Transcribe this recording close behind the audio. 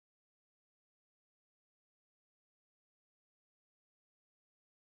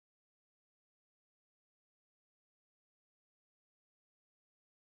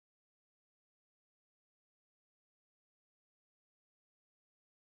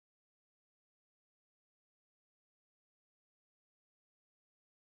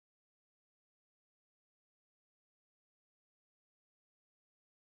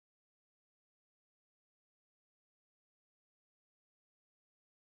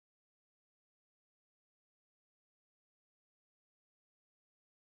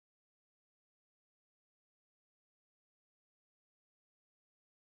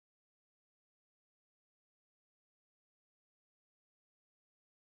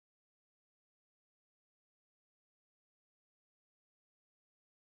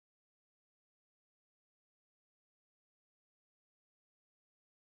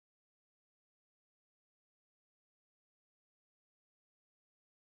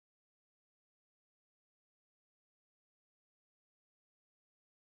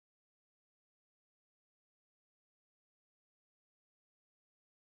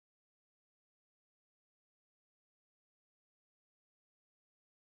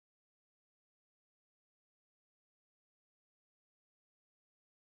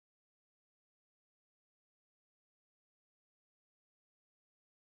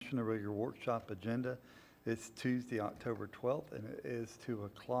information about your workshop agenda. It's Tuesday, October 12th, and it is 2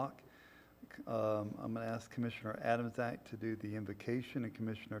 o'clock. I'm going to ask Commissioner Adamczak to do the invocation and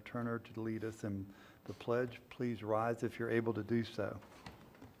Commissioner Turner to lead us in the pledge. Please rise if you're able to do so.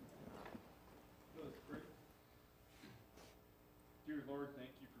 Dear Lord,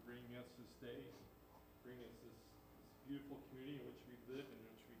 thank you for bringing us this day, bringing us this beautiful community in which we live and in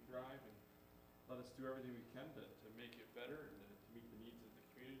which we thrive, and let us do everything we can to make it better and to meet the needs of the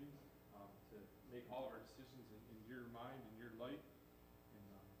community, to make all of our decisions in your mind and your light, and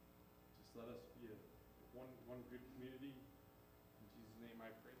just let us be one good community. In Jesus' name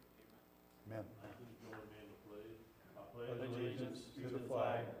I pray. Amen. Amen. I pledge allegiance to the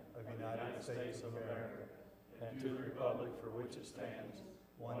flag of the United States of America and to the republic for which it stands,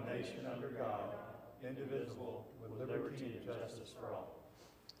 one nation under God, indivisible, with liberty and justice for all.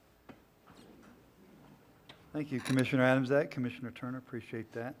 Thank you, Commissioner Adamczak. Commissioner Turner,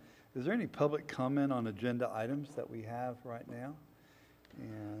 appreciate that. Is there any public comment on agenda items that we have right now?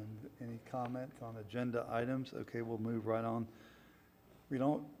 And any comments on agenda items? Okay, we'll move right on.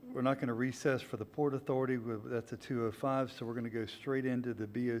 We're not going to recess for the Port Authority. That's a 2:05, so we're going to go straight into the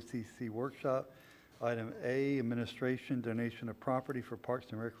BOCC workshop. Item A, administration, donation of property for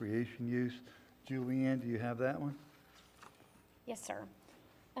parks and recreation use. Julianne, do you have that one? Yes, sir.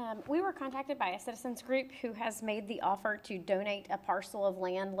 We were contacted by a citizens group who has made the offer to donate a parcel of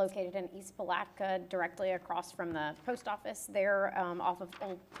land located in East Palatka, directly across from the post office there, off of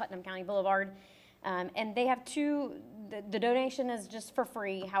Old Putnam County Boulevard. And they have the donation is just for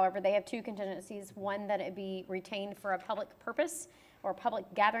free. However, they have two contingencies. One, that it be retained for a public purpose or public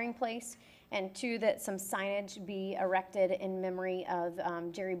gathering place, and two, that some signage be erected in memory of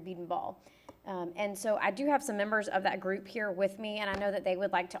Jerry Biedenball. And so I do have some members of that group here with me, and I know that they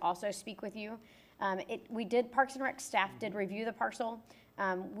would like to also speak with you. Parks and Rec staff did review the parcel.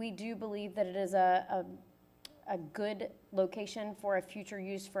 We do believe that it is a good location for a future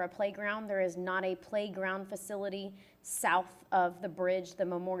use for a playground. There is not a playground facility south of the bridge, the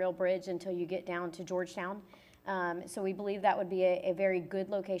Memorial Bridge, until you get down to Georgetown. So we believe that would be a very good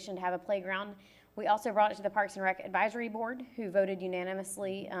location to have a playground. We also brought it to the Parks and Rec Advisory Board, who voted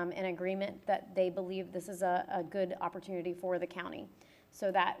unanimously in agreement that they believe this is a good opportunity for the county.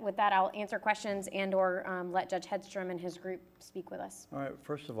 So with that, I'll answer questions and or let Judge Hedstrom and his group speak with us. All right,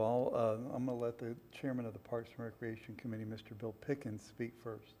 first of all, I'm going to let the chairman of the Parks and Recreation Committee, Mr. Bill Pickens, speak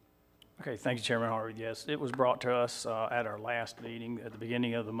first. Okay, thank you, Chairman Harvey. Yes, it was brought to us at our last meeting at the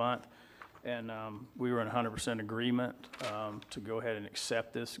beginning of the month, and we were in 100% agreement to go ahead and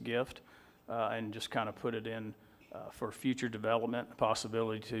accept this gift and just kind of put it in for future development,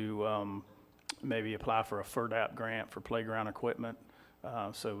 possibility to maybe apply for a FERDAP grant for playground equipment.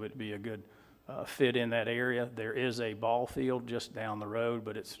 So it'd be a good fit in that area. There is a ball field just down the road,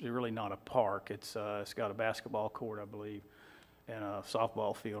 but it's really not a park. It's got a basketball court, I believe, and a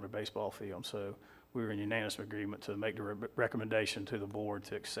softball field or baseball field. So we were in unanimous agreement to make the recommendation to the board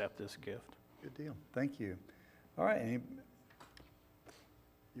to accept this gift. Good deal. Thank you. All right.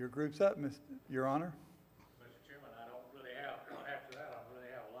 Your group's up, Your Honor. Mr. Chairman, I don't really have, after that, I don't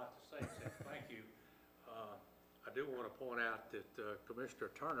really have a lot to say, except thank you. I do want to point out that Commissioner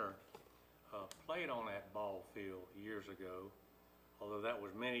Turner played on that ball field years ago, although that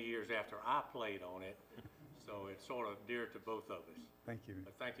was many years after I played on it, so it's sort of dear to both of us. Thank you.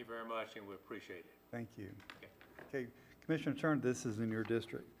 But thank you very much, and we appreciate it. Thank you. Okay, Commissioner Turner, this is in your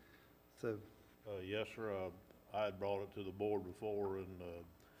district. So, Yes, sir. I had brought it to the board before and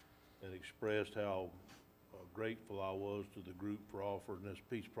expressed how grateful I was to the group for offering this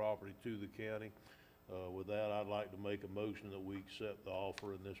piece of property to the county. With that, I'd like to make a motion that we accept the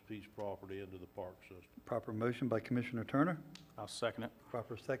offer in this piece of property into the park system. proper motion by Commissioner Turner. I'll second it.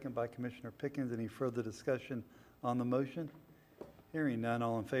 Proper second by Commissioner Pickens. Any further discussion on the motion? Hearing none,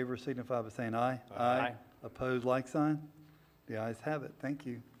 all in favor signify by saying aye. Aye. Opposed, like sign. The ayes have it. Thank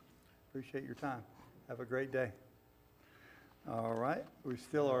you. Appreciate your time. Have a great day. All right, we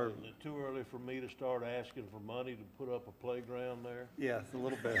still are. Is it too early for me to start asking for money to put up a playground there? Yes, a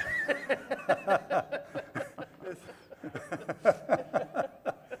little bit.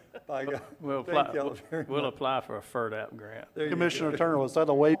 By God. We'll apply for a FERDAP grant. Commissioner Turner, was that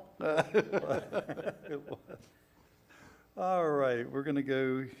a wait? It was. All right, we're going to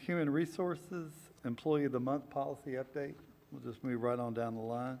go Human Resources Employee of the Month Policy Update. We'll just move right on down the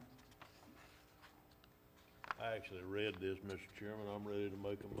line. I actually read this, Mr. Chairman. I'm ready to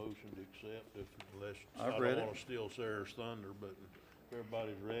make a motion to accept unless I've I read don't it. want to steal Sarah's thunder, but if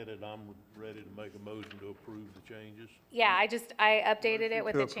everybody's read it, I'm ready to make a motion to approve the changes. Yeah, I updated it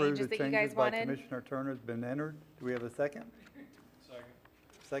with To the approve changes that you guys by wanted. Commissioner Turner has been entered. Do we have a second? Second.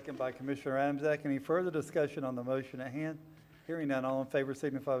 Second by Commissioner Adamsak. Any further discussion on the motion at hand? Hearing none, all in favor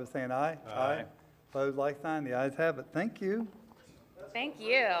signify by saying aye. Aye. Opposed, like sign. The ayes have it. Thank you. Thank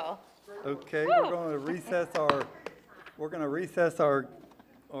you. Okay, we're going to recess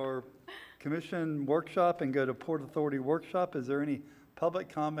our commission workshop and go to Port Authority workshop. Is there any public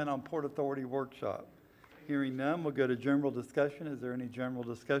comment on Port Authority workshop? Hearing none, we'll go to general discussion. Is there any general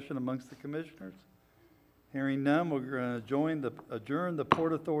discussion amongst the commissioners? Hearing none, we're going to adjourn the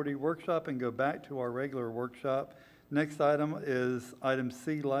Port Authority workshop and go back to our regular workshop. Next item is item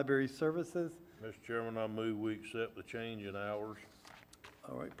C, library services. Mr. Chairman, I move we accept the change in hours.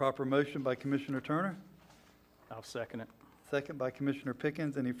 All right, proper motion by Commissioner Turner, I'll second it. second by Commissioner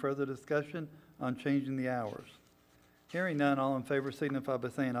Pickens. Any further discussion on changing the hours? Hearing none, all in favor signify by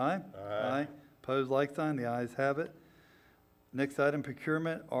saying aye. Aye. Opposed, like sign. The ayes have it. Next item,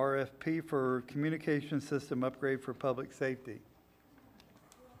 procurement, RFP for communication system upgrade for public safety.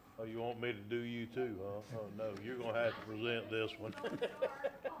 Oh, you want me to do you too, huh? Oh, no, you're gonna have to present this one.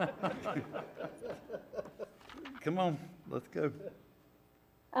 Come on, let's go.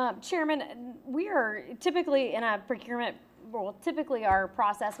 Chairman, we are typically in a procurement, well, typically our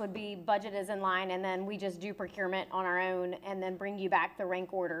process would be budget is in line, and then we just do procurement on our own and then bring you back the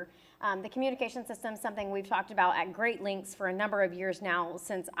rank order. The communication system is something we've talked about at great lengths for a number of years now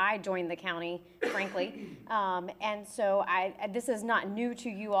since I joined the county, frankly. And so this is not new to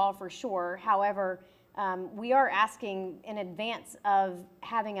you all for sure. However, we are asking in advance of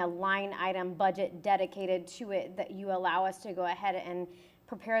having a line item budget dedicated to it that you allow us to go ahead and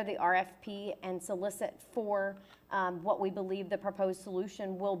prepare the RFP and solicit for what we believe the proposed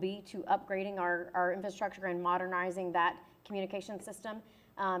solution will be to upgrading our infrastructure and modernizing that communication system.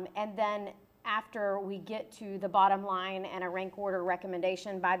 And then after we get to the bottom line and a rank order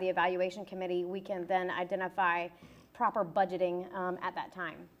recommendation by the evaluation committee, we can then identify proper budgeting at that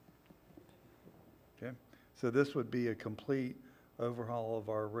time. Okay, so this would be a complete overhaul of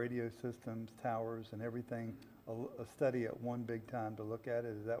our radio systems, towers, and everything, a study at one big time to look at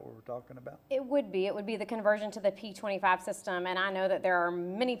it. Is that what we're talking about? It would be the conversion to the P25 system, and I know that there are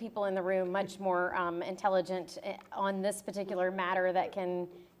many people in the room much more intelligent on this particular matter that can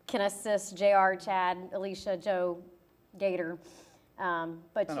assist JR, Chad, Alicia, Joe, Gator.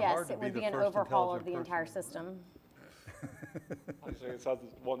 But Kinda yes, hard to it be would the be an first overhaul of intelligent the entire person. system. Honestly, it's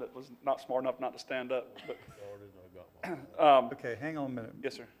one that was not smart enough not to stand up, but, Started, I got my, Okay, hang on a minute.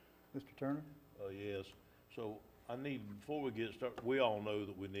 yes, sir. Mr. Turner? yes. So I need, before we get started, we all know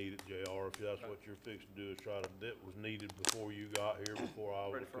that we need it, JR. If that's what you're fixing to do, is try to, that was needed before you got here, before I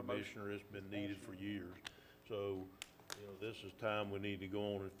was Ready for a motion? commissioner. It's been needed for years. So, you know, this is time we need to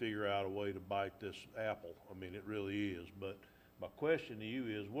go on and figure out a way to bite this apple. I mean, it really is. But my question to you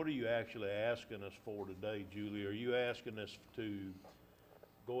is, what are you actually asking us for today, Julie? Are you asking us to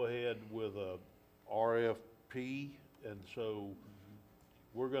go ahead with a RFP? And so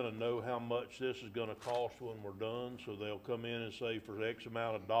we're gonna know how much this is gonna cost when we're done, so they'll come in and say for X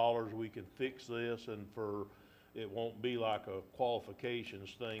amount of dollars, we can fix this, and it won't be like a qualifications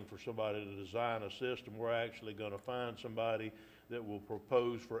thing for somebody to design a system. We're actually gonna find somebody that will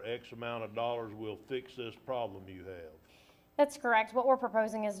propose for X amount of dollars, we'll fix this problem you have. That's correct. What we're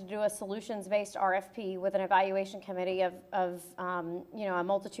proposing is to do a solutions-based RFP with an evaluation committee of you know, a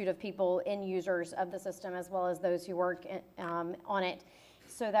multitude of people, end users of the system, as well as those who work on it,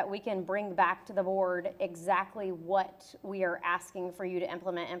 so that we can bring back to the board exactly what we are asking for you to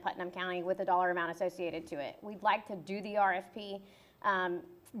implement in Putnam County with the dollar amount associated to it. We'd like to do the RFP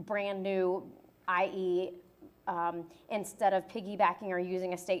brand new, i.e., instead of piggybacking or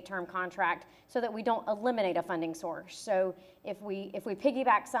using a state term contract, so that we don't eliminate a funding source. So if we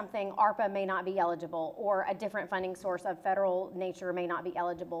piggyback something, ARPA may not be eligible, or a different funding source of federal nature may not be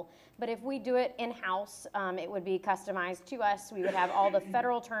eligible. But if we do it in-house, it would be customized to us. We would have all the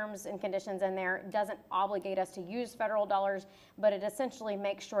federal terms and conditions in there. It doesn't obligate us to use federal dollars, but it essentially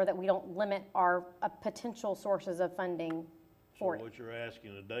makes sure that we don't limit our potential sources of funding So for it. what you're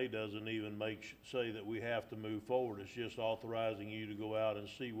asking today doesn't even say that we have to move forward. It's just authorizing you to go out and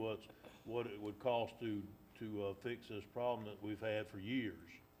see what it would cost to fix this problem that we've had for years.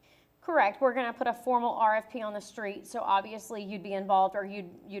 Correct. We're going to put a formal RFP on the street, so obviously you'd be involved, or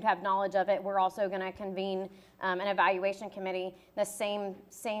you'd have knowledge of it. We're also going to convene an evaluation committee. The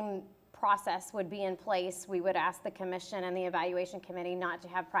same process would be in place. We would ask the commission and the evaluation committee not to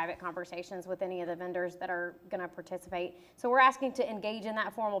have private conversations with any of the vendors that are going to participate. So we're asking to engage in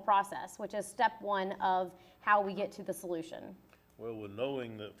that formal process, which is step one of how we get to the solution. Well, with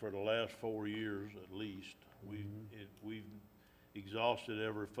knowing that for the last 4 years at least, we've exhausted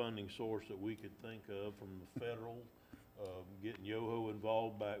every funding source that we could think of, from the federal, getting Yoho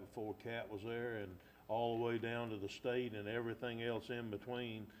involved back before Cat was there, and all the way down to the state and everything else in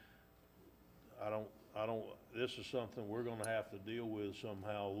between. This is something we're gonna have to deal with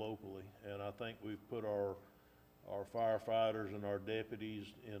somehow locally, and I think we've put our firefighters and our deputies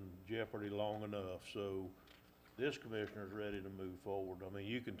in jeopardy long enough, so this commissioner's ready to move forward. I mean,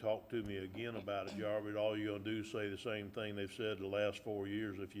 you can talk to me again about it, Jarvis, all you're gonna do is say the same thing they've said the last 4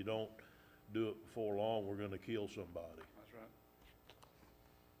 years. If you don't do it before long, we're gonna kill somebody. That's right.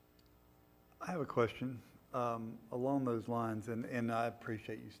 I have a question along those lines, and I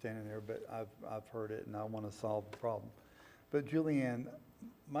appreciate you standing there, but I've heard it and I want to solve the problem. But Julianne,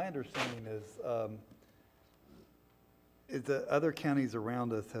 my understanding is that other counties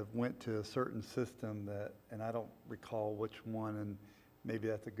around us have went to a certain system that, and I don't recall which one, and maybe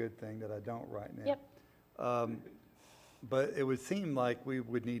that's a good thing that I don't right now. Yep. But it would seem like we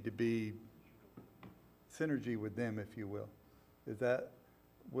would need to be synergy with them, if you will.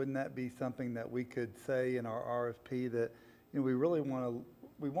 Wouldn't that be something that we could say in our RFP that, you know, we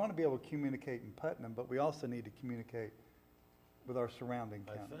want to be able to communicate in Putnam, but we also need to communicate with our surrounding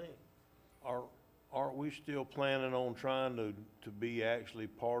I counties? think, aren't we still planning on trying to be actually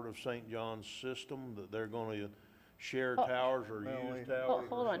part of St. John's system, that they're gonna share Oh. towers or Well, use we- towers?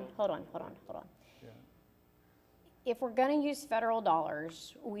 Hold or on, something? hold on. Yeah. If we're gonna use federal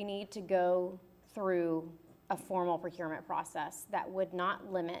dollars, we need to go through a formal procurement process that would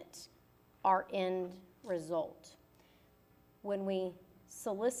not limit our end result. When we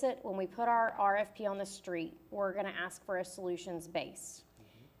put our RFP on the street, we're gonna ask for a solutions base.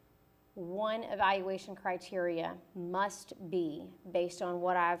 One evaluation criteria must be, based on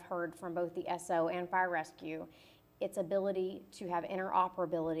what I've heard from both the SO and fire rescue, its ability to have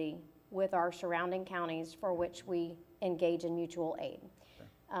interoperability with our surrounding counties for which we engage in mutual aid.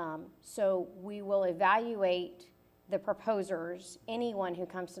 So we will evaluate the proposers, anyone who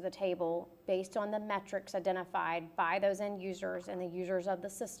comes to the table, based on the metrics identified by those end users and the users of the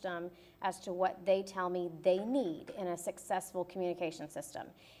system as to what they tell me they need in a successful communication system.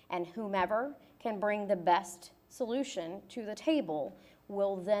 And whomever can bring the best solution to the table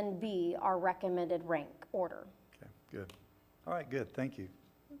will then be our recommended rank order. Okay, good. All right, good, thank you.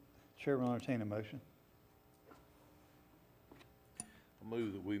 Chair will entertain a motion. I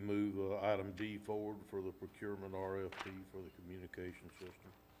move that we move item D forward for the procurement RFP for the communication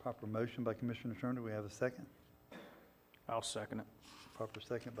system. Proper motion by Commissioner Turner. Do we have a second? I'll second it. Proper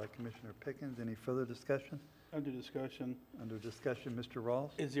second by Commissioner Pickens. Any further discussion? Under discussion, Under discussion, Mr.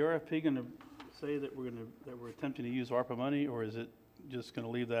 Ross? is the RFP going to say that we're attempting to use ARPA money, or is it just going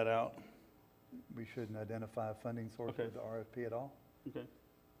to leave that out? We shouldn't identify a funding source Okay. with the RFP at all? Okay.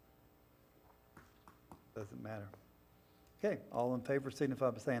 Doesn't matter. Okay, all in favor signify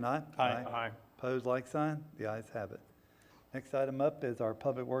by saying aye. Aye. Opposed, like sign. The ayes have it. Next item up is our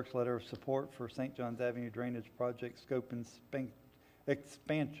Public Works Letter of Support for St. John's Avenue Drainage Project Scope and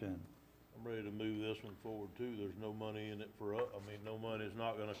Expansion. I'm ready to move this one forward too. There's no money in it for us. I mean, no money is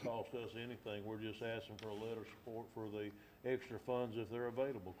not gonna cost us anything. We're just asking for a letter of support for the extra funds if they're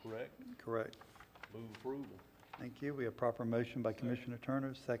available, correct? Correct. Move approval. Thank you. We have proper motion by Commissioner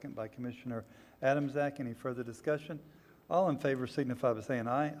Turner, second by Commissioner Adamsack. Any further discussion? All in favor signify by saying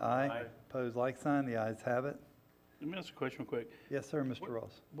aye. Aye. Opposed, like sign. The ayes have it. Let me ask a question real quick. Yes, sir, Mr.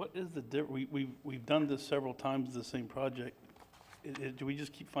 Ross. What is the we've done this several times, the same project. Do we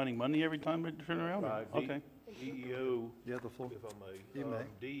just keep finding money every time we turn around? Right. Okay. DEO, You have the floor. if I may. You may.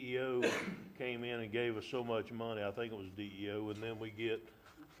 DEO came in and gave us so much money, I think it was DEO, and then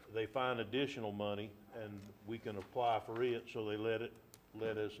they find additional money, and we can apply for it, so they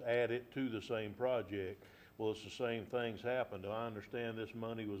let us add it to the same project. Well, it's the same things happened. I understand this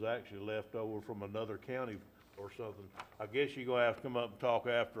money was actually left over from another county or something. I guess you're gonna have to come up and talk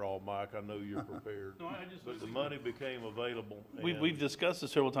after all, Mike. I know you're prepared. No, I just- But the money became available. We've discussed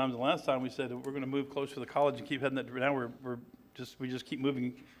this several times. The last time we said that we're going to move closer to the college and keep heading that, now we just keep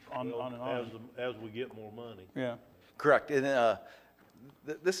moving on and on. As we get more money. Yeah. Correct. And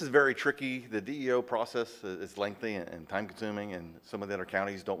this is very tricky. The DEO process is lengthy and time-consuming, and some of the other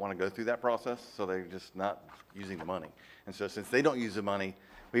counties don't want to go through that process, so they're just not using the money. And so since they don't use the money,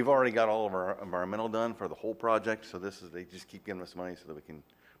 we've already got all of our environmental done for the whole project, so they just keep giving us money so that we can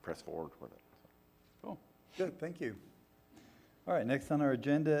press forward with it. Cool. Good, thank you. All right, next on our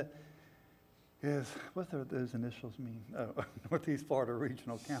agenda is, what do those initials mean? Oh, Northeast Florida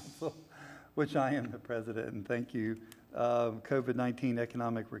Regional Council, which I am the president, and thank you. COVID-19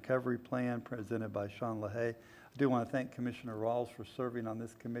 Economic Recovery Plan presented by Sean LaHaye. I do want to thank Commissioner Rawls for serving on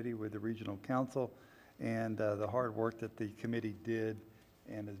this committee with the Regional Council and the hard work that the committee did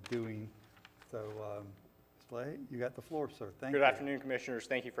and is doing. So, Slay, you got the floor, sir. Thank you. Good afternoon, Commissioners.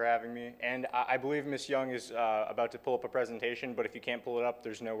 Thank you for having me. And I believe Ms. Young is about to pull up a presentation, but if you can't pull it up,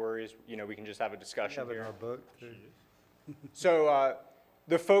 there's no worries. You know, we can just have a We discussion have it in here. our book, too. So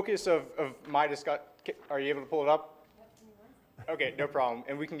the focus of my discussion, are you able to pull it up? Okay, no problem,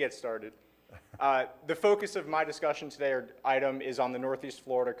 and we can get started. The focus of my discussion today or item is on the Northeast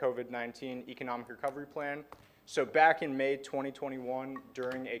Florida COVID-19 Economic Recovery Plan. So back in May 2021,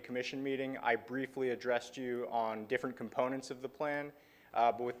 during a commission meeting, I briefly addressed you on different components of the plan.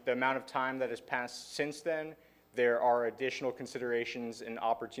 But with the amount of time that has passed since then, there are additional considerations and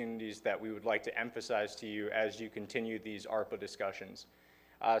opportunities that we would like to emphasize to you as you continue these ARPA discussions.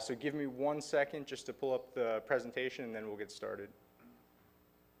 So give me 1 second just to pull up the presentation, and then we'll get started.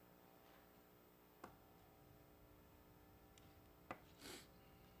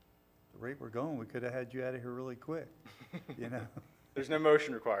 The rate we're going, we could have had you out of here really quick, you know? There's no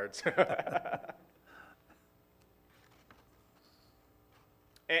motion required.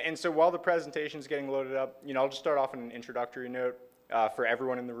 And so while the presentation is getting loaded up, you know, I'll just start off on an introductory note for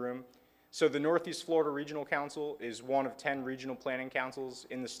everyone in the room. So the Northeast Florida Regional Council is one of 10 regional planning councils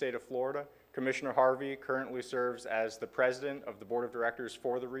in the state of Florida. Commissioner Harvey currently serves as the president of the board of directors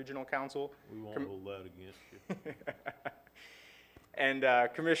for the Regional Council. We won't hold that against you. And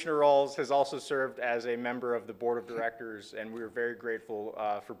Commissioner Rawls has also served as a member of the board of directors, and we are very grateful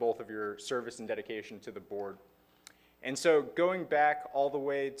for both of your service and dedication to the board. And so going back all the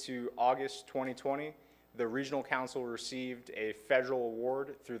way to August 2020, the Regional Council received a federal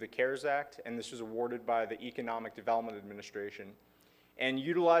award through the CARES Act, and this was awarded by the Economic Development Administration. And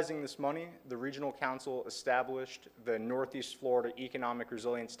utilizing this money, the Regional Council established the Northeast Florida Economic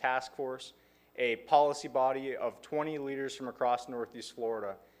Resilience Task Force, a policy body of 20 leaders from across Northeast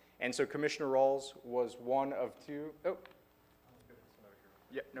Florida. And so Commissioner Rawls was one of two. Oh,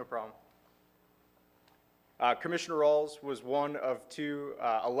 yeah, no problem. Commissioner Rawls was one of two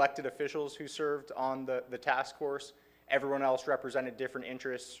elected officials who served on the task force. Everyone else represented different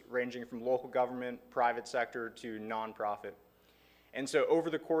interests ranging from local government, private sector, to nonprofit. And so over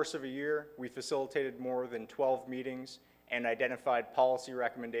the course of a year, we facilitated more than 12 meetings and identified policy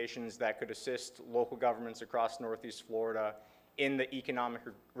recommendations that could assist local governments across Northeast Florida in the economic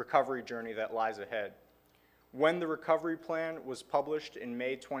recovery journey that lies ahead. When the recovery plan was published in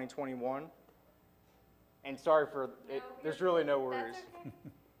May 2021, and sorry for it, there's really no worries. Okay.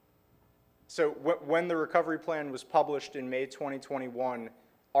 So when the recovery plan was published in May 2021,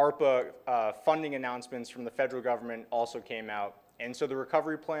 ARPA funding announcements from the federal government also came out. And so the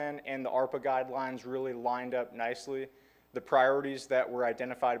recovery plan and the ARPA guidelines really lined up nicely. The priorities that were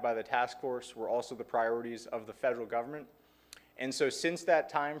identified by the task force were also the priorities of the federal government. And so since that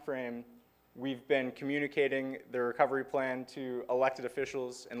time frame, we've been communicating the recovery plan to elected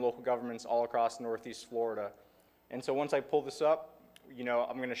officials and local governments all across Northeast Florida. And so once I pull this up, you know,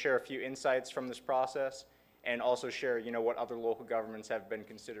 I'm going to share a few insights from this process and also share, you know, what other local governments have been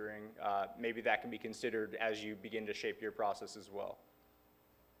considering. Maybe that can be considered as you begin to shape your process as well.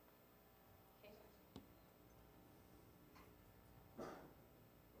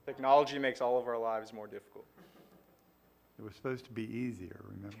 Technology makes all of our lives more difficult. It was supposed to be easier,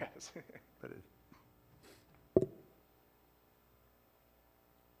 remember? Yes. But it,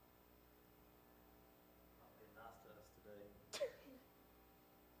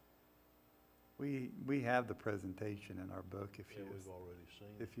 we have the presentation in our book if Yeah, you, we've already seen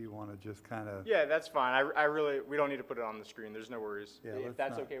it. if you want to just kind of, Yeah, that's fine. We don't need to put it on the screen. There's no worries. Yeah, If let's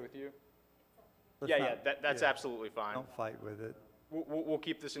that's not- okay with you? let's Yeah, not- yeah, that's yeah, absolutely fine. don't fight with it. We'll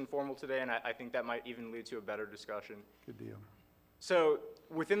keep this informal today, and I think that might even lead to a better discussion. Good deal. So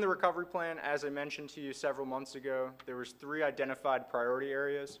within the recovery plan, as I mentioned to you several months ago, there was 3 identified priority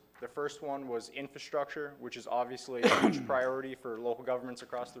areas. The first one was infrastructure, which is obviously a huge priority for local governments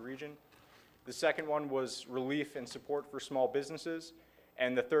across the region. The second one was relief and support for small businesses.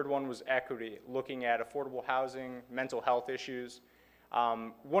 And the third one was equity, looking at affordable housing, mental health issues.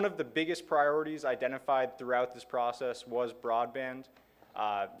 One of the biggest priorities identified throughout this process was broadband,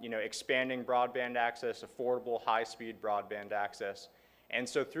 you know, expanding broadband access, affordable, high-speed broadband access. And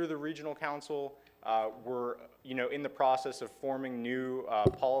so through the Regional Council, we're, you know, in the process of forming new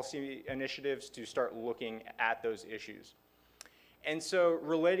policy initiatives to start looking at those issues. And so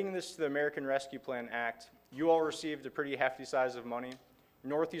relating this to the American Rescue Plan Act, you all received a pretty hefty size of money.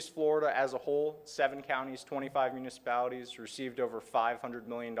 Northeast Florida as a whole, 7 counties, 25 municipalities, received over $500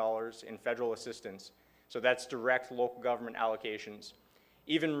 million in federal assistance. So that's direct local government allocations.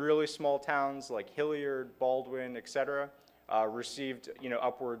 Even really small towns like Hilliard, Baldwin, et cetera, received, you know,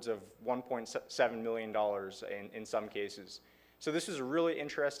 upwards of $1.7 million in some cases. So this is a really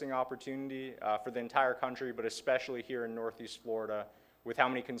interesting opportunity for the entire country, but especially here in Northeast Florida, with how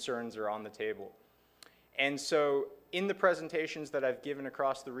many concerns are on the table. And so in the presentations that I've given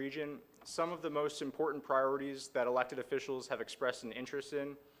across the region, some of the most important priorities that elected officials have expressed an interest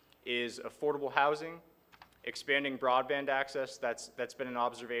in is affordable housing, expanding broadband access, that's been an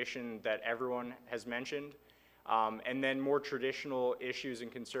observation that everyone has mentioned, and then more traditional issues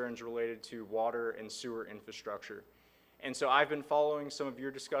and concerns related to water and sewer infrastructure. And so I've been following some of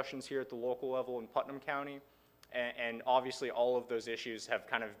your discussions here at the local level in Putnam County, and obviously all of those issues have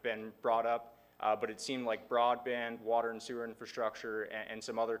kind of been brought up, but it seemed like broadband, water and sewer infrastructure, and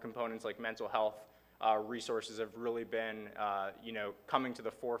some other components like mental health resources have really been, coming to the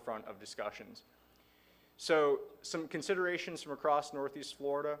forefront of discussions. So some considerations from across Northeast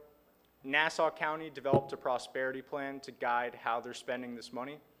Florida. Nassau County developed a prosperity plan to guide how they're spending this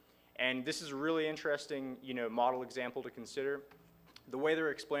money. And this is a really interesting, model example to consider. The way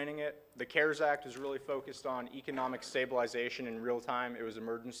they're explaining it, the CARES Act was really focused on economic stabilization in real time. It was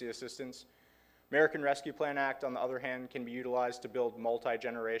emergency assistance. American Rescue Plan Act, on the other hand, can be utilized to build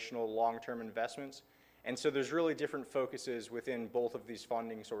multi-generational long-term investments. And so there's really different focuses within both of these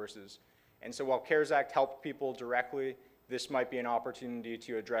funding sources. And so while CARES Act helped people directly, this might be an opportunity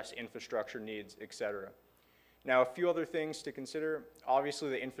to address infrastructure needs, et cetera. Now, a few other things to consider. Obviously,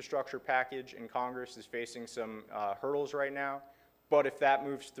 the infrastructure package in Congress is facing some hurdles right now, but if that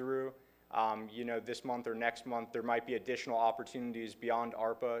moves through, this month or next month, there might be additional opportunities beyond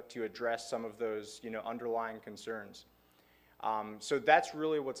ARPA to address some of those, underlying concerns. So that's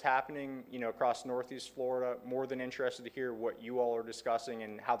really what's happening, across Northeast Florida. More than interested to hear what you all are discussing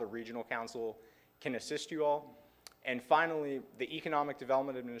and how the Regional Council can assist you all. And finally, the Economic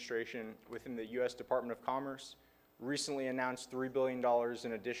Development Administration within the U.S. Department of Commerce recently announced $3 billion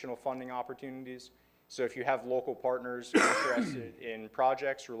in additional funding opportunities. So if you have local partners interested in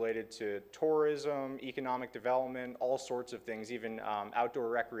projects related to tourism, economic development, all sorts of things, even outdoor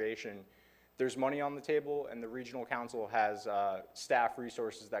recreation, there's money on the table, and the Regional Council has staff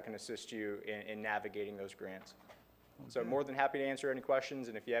resources that can assist you in navigating those grants. So more than happy to answer any questions,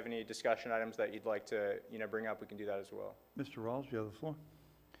 and if you have any discussion items that you'd like to, bring up, we can do that as well. Mr. Rawls, you have the floor.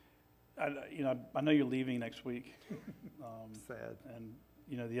 I know you're leaving next week. Sad. And,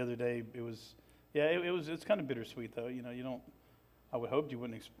 the other day, it's kind of bittersweet, though. I would hope you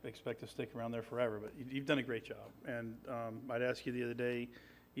wouldn't expect to stick around there forever, but you've done a great job. And I'd ask you the other day,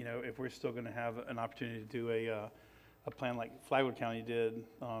 if we're still going to have an opportunity to do a plan like Flagler County did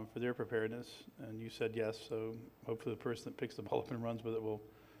for their preparedness, and you said yes, so hopefully the person that picks the ball up and runs with it will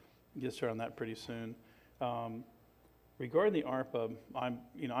get started on that pretty soon. Regarding the ARPA,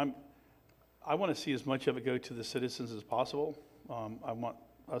 I want to see as much of it go to the citizens as possible. I want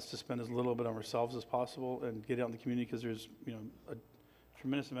us to spend as little bit on ourselves as possible and get out in the community, because there's a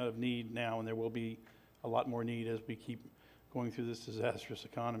tremendous amount of need now, and there will be a lot more need as we keep going through this disastrous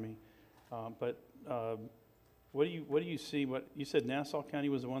economy. What do you see? What you said, Nassau County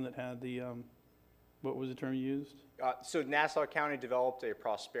was the one that had the what was the term you used? So Nassau County developed a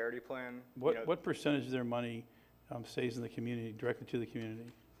prosperity plan. What percentage of their money stays in the community, directly to the community?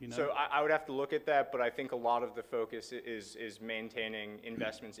 So I would have to look at that, but I think a lot of the focus is maintaining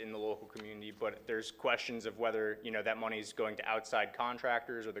investments in the local community. But there's questions of whether that money is going to outside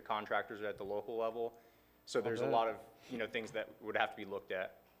contractors or the contractors are at the local level. So there's a lot of things that would have to be looked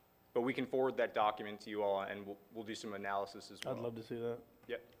at. But we can forward that document to you all, and we'll do some analysis as well. I'd love to see that.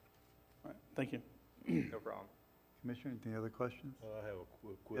 Yep. All right, thank you. No problem. Commissioner, any other questions? I have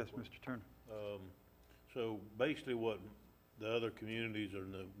a quick Yes, one. Mr. Turner. So basically what the other communities or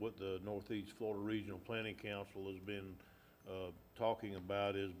what the Northeast Florida Regional Planning Council has been talking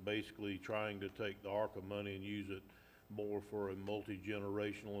about is basically trying to take the ARPA money and use it more for a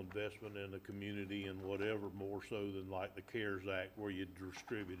multi-generational investment in the community and whatever, more so than like the CARES Act where you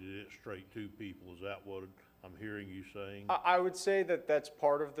distributed it straight to people. Is that what I'm hearing you saying? I would say that that's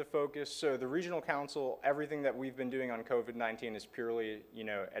part of the focus. So the Regional Council, everything that we've been doing on COVID-19 is purely,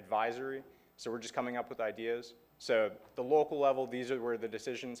 advisory. So we're just coming up with ideas. So the local level, these are where the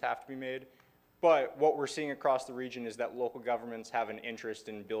decisions have to be made. But what we're seeing across the region is that local governments have an interest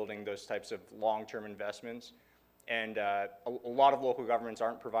in building those types of long-term investments. And a lot of local governments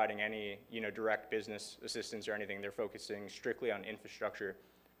aren't providing any, direct business assistance or anything. They're focusing strictly on infrastructure.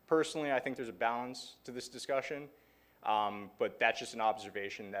 Personally, I think there's a balance to this discussion, but that's just an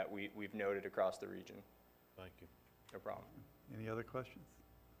observation that we've noted across the region. Thank you. No problem. Any other questions?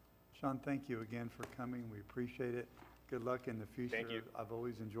 Sean, thank you again for coming. We appreciate it. Good luck in the future. Thank you. I've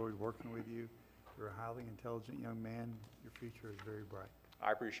always enjoyed working with you. You're a highly intelligent young man. Your future is very bright.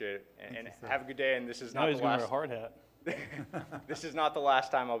 I appreciate it. And Thank you, sir. have a good day, and this is Now not he's the gonna wear a last, hard hat. this is not the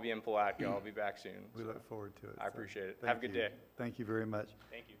last time I'll be in Palatka. I'll be back soon. We so look forward to it. I sir. appreciate it. Thank Have a good you. day. Thank you very much.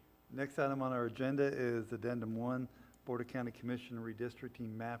 Thank you. Next item on our agenda is Addendum 1, Board of County Commission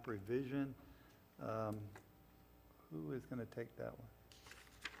redistricting map revision. Who is going to take that one?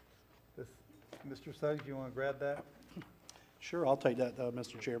 Mr. Suggs, you want to grab that? Sure, I'll take that,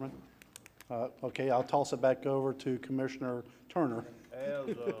 Mr. Chairman. Okay, I'll toss it back over to Commissioner Turner.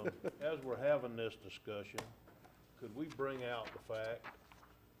 As we're having this discussion, could we bring out the fact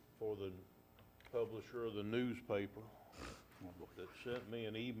for the publisher of the newspaper that sent me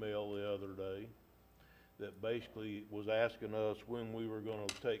an email the other day that basically was asking us when we were gonna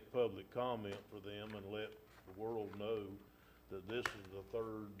take public comment for them and let the world know that this is the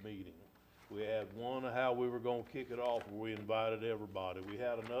third meeting. We had one of how we were gonna kick it off where we invited everybody. We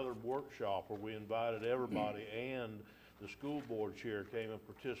had another workshop where we invited everybody and the school board chair came and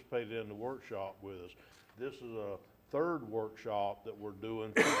participated in the workshop with us. This is a third workshop that we're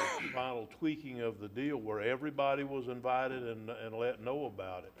doing for the final tweaking of the deal where everybody was invited and let know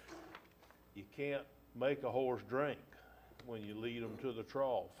about it. You can't make a horse drink when you lead them to the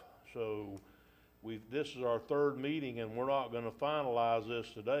trough. So this is our third meeting and we're not gonna finalize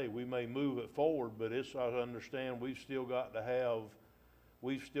this today. We may move it forward, but I understand we've still got to have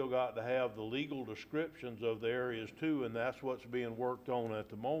the legal descriptions of the areas too, and that's what's being worked on at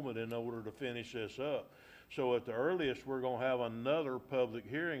the moment in order to finish this up. So at the earliest, we're gonna have another public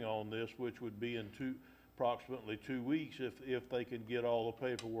hearing on this, which would be in approximately 2 weeks if they can get all the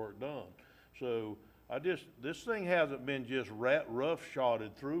paperwork done. So this thing hasn't been just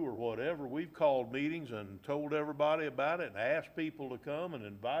rough-shotted through or whatever. We've called meetings and told everybody about it and asked people to come and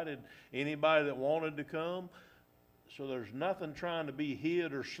invited anybody that wanted to come. So there's nothing trying to be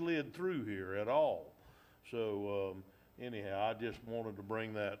hid or slid through here at all. So anyhow, I just wanted to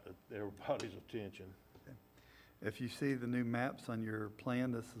bring that to everybody's attention. If you see the new maps on your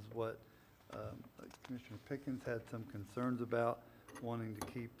plan, this is what Commissioner Pickens had some concerns about, wanting to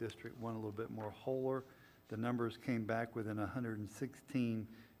keep District 1 a little bit more wholer. The numbers came back within 116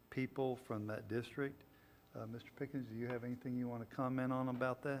 people from that district. Mr. Pickens, do you have anything you want to comment on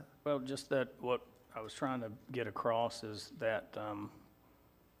about that? Well, just that what I was trying to get across is that,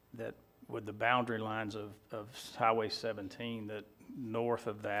 that with the boundary lines of Highway 17, that north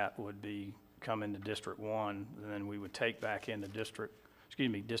of that would be come into District 1, and then we would take back into District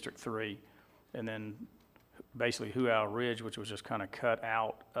 3, and then basically Huau Ridge, which was just kind of cut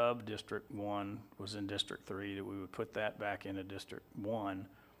out of District 1, was in District 3, that we would put that back into District 1,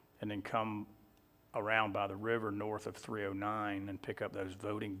 and then come around by the river north of 309 and pick up those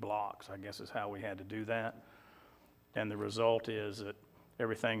voting blocks, I guess is how we had to do that. And the result is that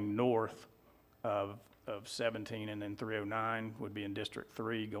everything north of 17 and then 309 would be in District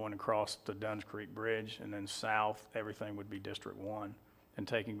 3 going across the Duns Creek Bridge, and then south, everything would be District 1 and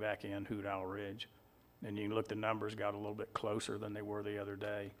taking back in Huau Ridge. And you can look, the numbers got a little bit closer than they were the other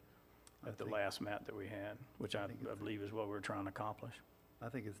day at the last map that we had, which I believe is what we're trying to accomplish. I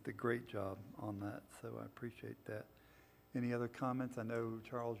think it's a great job on that, so I appreciate that. Any other comments? I know,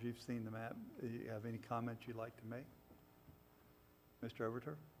 Charles, you've seen the map. Do you have any comments you'd like to make? Mr.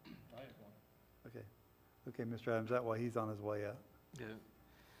 Overturf? I have one. Okay. Okay, Mr. Adams, that way he's on his way out.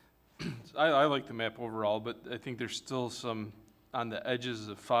 Yeah. I like the map overall, but I think there's still some, on the edges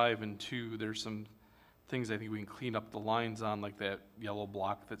of 5 and 2, there's some things I think we can clean up the lines on, like that yellow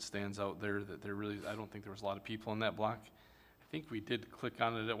block that stands out there, that there really, I don't think there was a lot of people in that block. I think we did click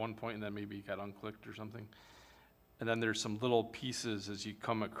on it at one point and then maybe it got unclicked or something. And then there's some little pieces as you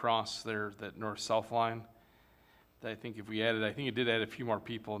come across there, that north-south line, that I think if we added, I think it did add a few more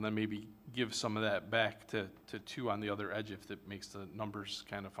people and then maybe give some of that back to 2 on the other edge if that makes the numbers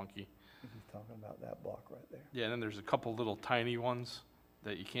kind of funky. He's talking about that block right there. Yeah, and then there's a couple little tiny ones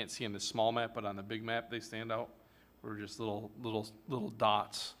that you can't see on the small map, but on the big map they stand out. We're just little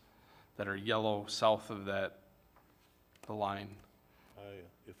dots that are yellow south of the line.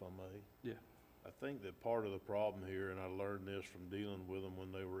 If I may. Yeah. I think that part of the problem here, and I learned this from dealing with them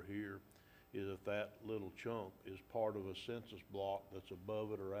when they were here, is if that little chunk is part of a census block that's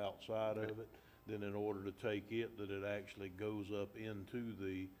above it or outside of it, then in order to take it, that it actually goes up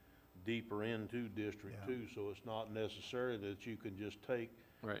into deeper into District 2. So it's not necessary that you can just take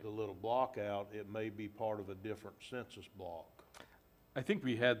the little block out. It may be part of a different census block. I think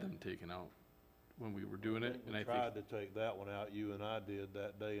we had them taken out when we were doing it, and I We think. tried to take that one out, you and I did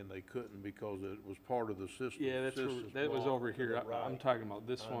that day, and they couldn't because it was part of the system. Yeah, that was block over to here. the I'm right. talking about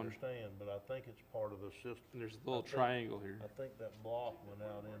this I one. understand, but I think it's part of the system. And there's a little I think- triangle here. I think that block went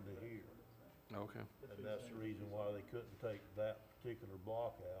out into here, Okay. and that's the reason why they couldn't take that particular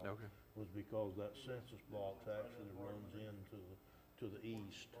block out. Okay. Was because that census block actually runs to the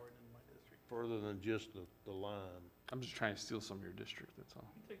east, further than just the line. I'm just trying to steal some of your district, that's all.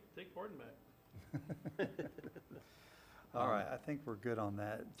 Take Gordon back. All right, I think we're good on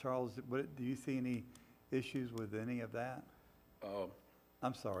that. Charles, do you see any issues with any of that?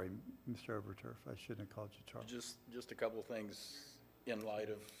 I'm sorry, Mr. Overturf, I shouldn't have called you Charles. Just a couple of things in light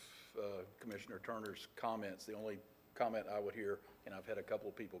of Commissioner Turner's comments. The only comment I would hear, and I've had a couple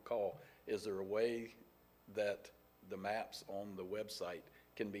of people call, is there a way that the maps on the website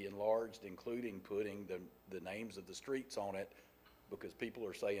can be enlarged, including putting the names of the streets on it? Because people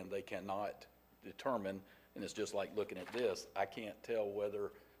are saying they cannot determine, and it's just like looking at this, I can't tell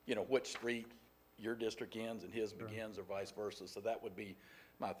whether, which street your district ends and his begins or vice versa. So that would be,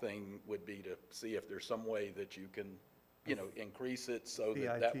 my thing would be to see if there's some way that you can, increase it so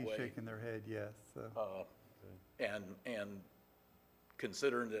that way. CIT shaking their head, yes. And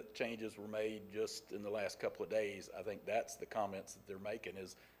considering that changes were made just in the last couple of days, I think that's the comments that they're making,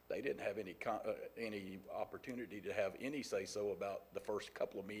 is they didn't have any opportunity to have any say-so about the first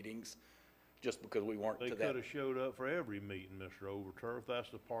couple of meetings, just because we weren't They to could that. have showed up for every meeting, Mr. Overturf. That's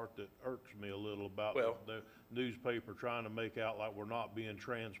the part that irks me a little about Well- the newspaper trying to make out like we're not being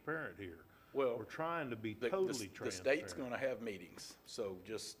transparent here. Well, We're trying to be The totally the transparent. state's gonna have meetings, so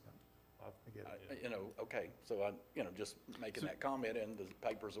just, I get it. okay, so just making that comment, and the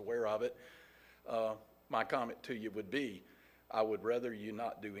paper's aware of it. My comment to you would be, I would rather you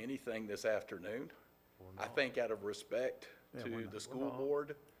not do anything this afternoon. I think out of respect Yeah, to why not? the school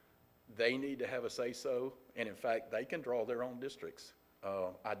board, they need to have a say-so, and in fact, they can draw their own districts.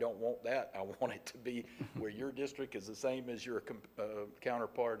 I don't want that. I want it to be where your district is the same as your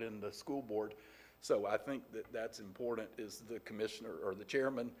counterpart in the school board. So I think that that's important, is the commissioner or the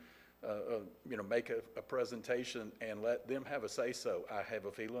chairman, make a presentation and let them have a say-so. I have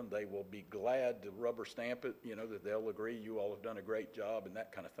a feeling they will be glad to rubber stamp it, that they'll agree you all have done a great job and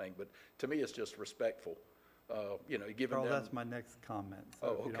that kind of thing. But to me, it's just respectful, giving Charles, them. that's my next comment, so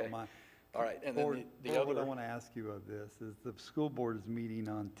Oh, if you okay. don't mind. All right, and then Board, the Board, what I other, want to ask you of this is the school board is meeting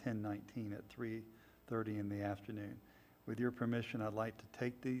on 10/19 at 3:30 in the afternoon. With your permission, I'd like to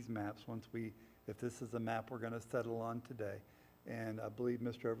take these maps if this is a map we're going to settle on today, and I believe,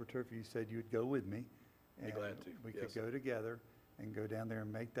 Mr. Overturf, you said you'd go with me. Be glad to, We yes. could go together and go down there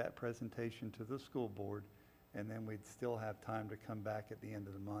and make that presentation to the school board, and then we'd still have time to come back at the end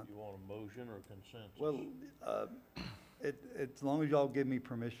of the month. You want a motion or consensus? Well, as long as y'all give me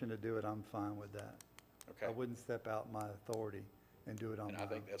permission to do it, I'm fine with that. I okay. wouldn't step out my authority and do it on And my I own.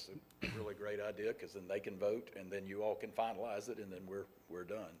 think that's a really great idea, because then they can vote, and then you all can finalize it, and then we're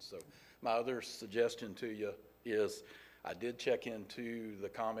done. So my other suggestion to you is, I did check into the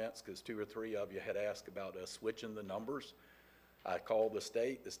comments, because 2 or 3 of you had asked about us switching the numbers. I called the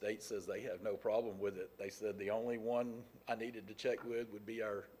state says they have no problem with it. They said the only one I needed to check with would be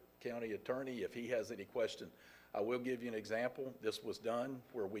our county attorney, if he has any question. I will give you an example. This was done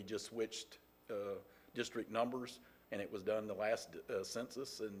where we just switched district numbers, and it was done the last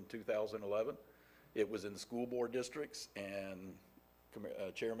census in 2011. It was in the school board districts, and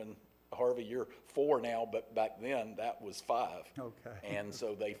Chairman Harvey, you're 4 now, but back then that was 5. Okay. And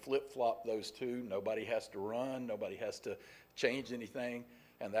so they flip-flop those two. Nobody has to run, nobody has to change anything,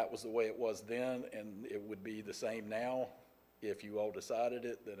 and that was the way it was then, and it would be the same now. If you all decided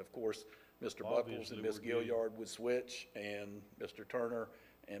it, then of course, Mr. Buckles Obviously, and Ms. we're getting- Gilliard would switch, and Mr. Turner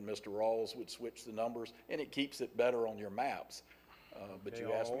and Mr. Rawls would switch the numbers, and it keeps it better on your maps. But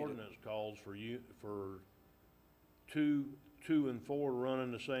you asked Our me to, ordinance calls for 2 and 4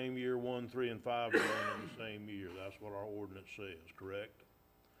 running the same year, 1, 3, and 5 running the same year. That's what our ordinance says, correct?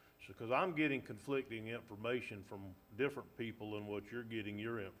 So, because I'm getting conflicting information from different people than what you're getting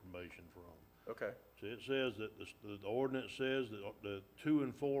your information from. okay, So it says that the ordinance says that the 2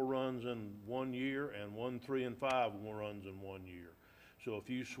 and 4 runs in 1 year, and 1, 3, and 5 runs in 1 year. So if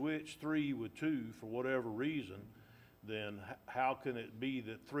you switch 3 with 2 for whatever reason, then how can it be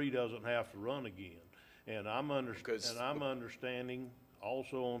that 3 doesn't have to run again? And I'm Because- understanding,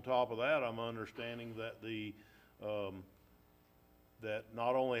 also on top of that, I'm understanding that that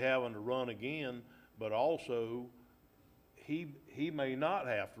not only having to run again, but also he may not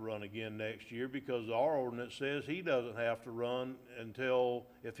have to run again next year, because our ordinance says he doesn't have to run until,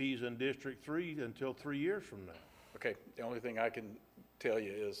 if he's in District 3, until 3 years from now. okay. The only thing I can tell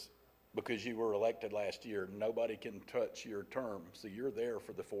you is, because you were elected last year, nobody can touch your term, so you're there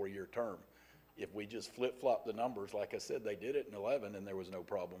for the 4-year term. If we just flip-flop the numbers, like I said, they did it in 11, and there was no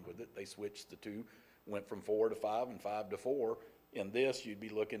problem with it. They switched the 2, went from 4 to 5 and 5 to 4, In this, you'd be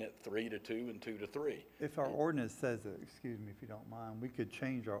looking at 3 to 2 and 2 to 3. If our ordinance says it, excuse me if you don't mind, we could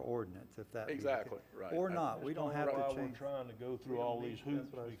change our ordinance if that. be the Exactly, case. right. Or not, we don't have Why to we're change. trying to go through don't all need- these that's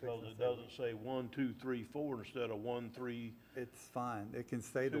hoops, what I was because fixing it to say. doesn't say 1, 2, 3, 4 instead of 1, 3, It's fine, it can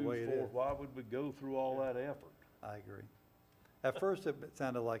stay 2, the way it 4. is. Why would we go through all that effort? I agree. At first, it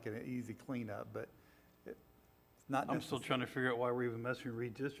sounded like an easy cleanup, but it's not I'm still necessarily. trying to figure out why we're even messing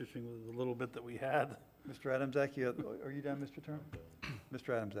with redistricting with the little bit that we had. Mr. Adamzak, are you done, Mr. Turner? Mr.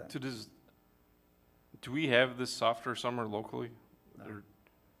 Adamzak? So do we have this software somewhere locally? No. Or-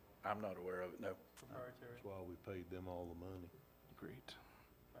 I'm not aware of it, no. That's why we paid them all the money. Great.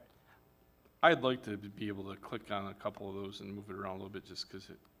 I'd like to be able to click on a couple of those and move it around a little bit, just because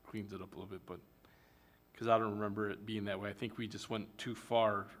it cleans it up a little bit, but, because I don't remember it being that way. I think we just went too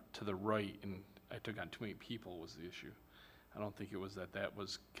far to the right, and I took on too many people was the issue. I don't think it was that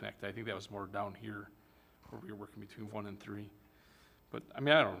was connected. I think that was more down here, where we were working between 1 and 3. But, I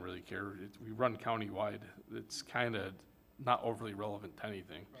mean, I don't really care. We run countywide. It's kind of not overly relevant to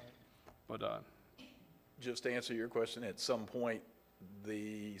anything. But, Just to answer your question, at some point,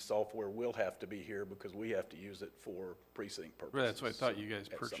 the software will have to be here because we have to use it for precinct purposes. right, that's what I thought you guys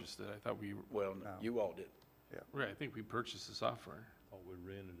At some- purchased it. I thought we, Well, No. you all did. right, I think we purchased the software. Oh, we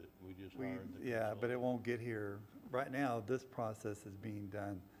rented it, we just We, hired the yeah, but it consultant. won't get here. Right now, this process is being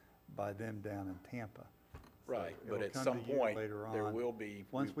done by them down in Tampa. Right, it'll but at come some to you point, later there on. will be.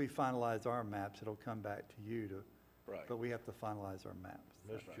 Once we finalize our maps, it'll come back to you to, Right. but we have to finalize our maps.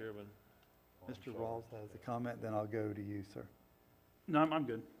 Mr. Chairman. oh, I'm Mr. sorry. Rawls has a comment, then I'll go to you, sir. No, I'm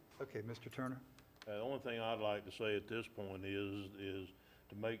good. Okay, Mr. Turner? The only thing I'd like to say at this point is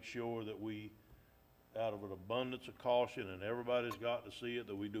to make sure that we, out of an abundance of caution, and everybody's got to see it,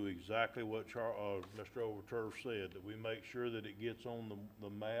 that we do exactly what Mr. Overturf said, that we make sure that it gets on the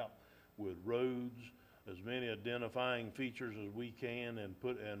map with roads, as many identifying features as we can, and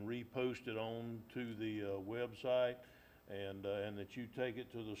repost it on to the website, and that you take it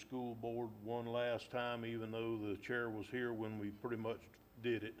to the school board one last time, even though the chair was here when we pretty much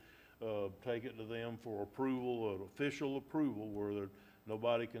did it. Take it to them for approval, an official approval, where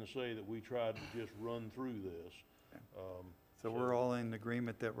nobody can say that we tried to just run through this. So we're all in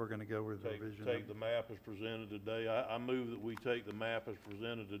agreement that we're gonna go with the revision. Take the map as presented today. I move that we take the map as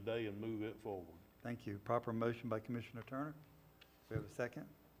presented today and move it forward. Thank you. Proper motion by Commissioner Turner. Do we have a second?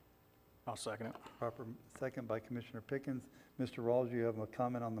 I'll second it. Proper second by Commissioner Pickens. Mr. Rawls, you have a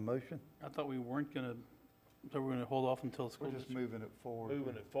comment on the motion? I thought we weren't gonna, so we're gonna hold off until the We're school just district. moving it forward.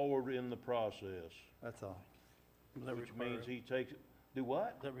 Moving it forward in the process, That's all. Does that which require, means he takes it, do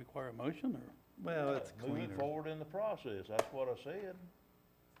what? does that require a motion, or? Well, it's Move it cleaner. forward in the process, that's what I said.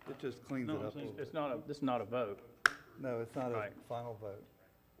 It just cleans No, it I'm up a saying little bit. This is not a vote. No, it's not a Right. final vote.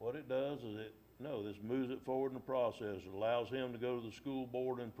 What it does is this moves it forward in the process. It allows him to go to the school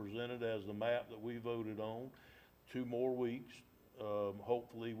board and present it as the map that we voted on. 2 more weeks.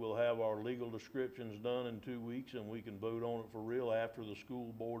 Hopefully, we'll have our legal descriptions done in 2 weeks, and we can vote on it for real after the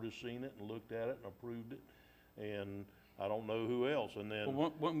school board has seen it and looked at it and approved it. And I don't know who else, and then,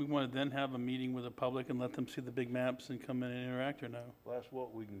 Well, wouldn't we wanna then have a meeting with the public and let them see the big maps and come in and interact, or no? that's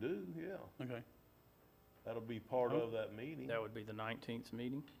what we can do, yeah. Okay. That'll be part of that meeting. That would be the 19th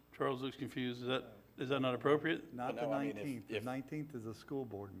meeting. Charles looks confused. Is that not appropriate? Not the No, I mean, if- 19th. The if- 19th is a school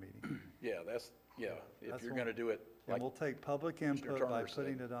board meeting. Yeah, if That's you're one- gonna do it And like, we'll take public input by Turner said.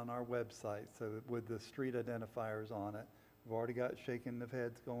 putting it on our website, so that with the street identifiers on it. We've already got shaking of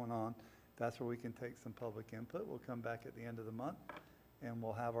heads going on. That's where we can take some public input. We'll come back at the end of the month, and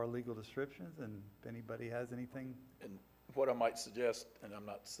we'll have our legal descriptions, and if anybody has anything, and what I might suggest, and I'm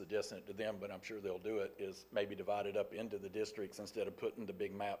not suggesting it to them, but I'm sure they'll do it, is maybe divide it up into the districts instead of putting the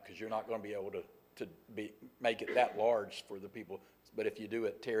big map, because you're not gonna be able to make it that large for the people. But if you do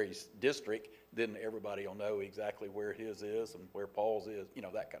it Terry's district, then everybody will know exactly where his is and where Paul's is,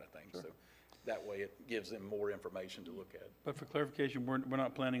 that kind of thing. So that way it gives them more information to look at. But for clarification, we're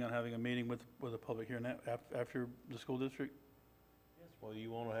not planning on having a meeting with the public here now, after the school district? Well,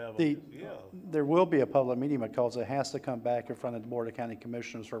 you wanna have, yeah. There will be a public meeting because it has to come back in front of the Board of County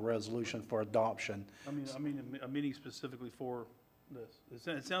Commissioners for a resolution for adoption. I mean, a meeting specifically for this.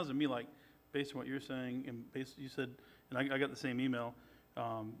 It sounds to me like, based on what you're saying, and you said, and I got the same email,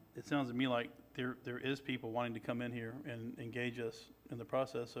 it sounds to me like there is people wanting to come in here and engage us in the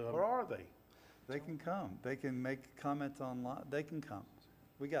process, so. Where are they? they can come. They can make comments online. They can come.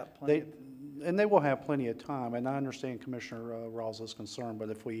 We got plenty And they will have plenty of time, and I understand Commissioner Rawls' concern, but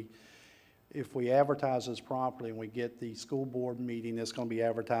if we if we advertise this properly and we get the school board meeting, it's going to be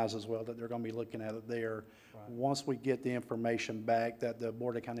advertised as well, that they're going to be looking at it there. Once we get the information back that the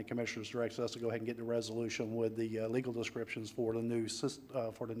Board of County Commissioners directs us to go ahead and get the resolution with the legal descriptions for the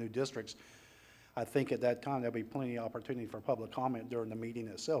new districts, I think at that time, there'll be plenty of opportunity for public comment during the meeting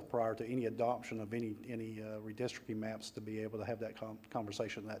itself prior to any adoption of any redistricting maps to be able to have that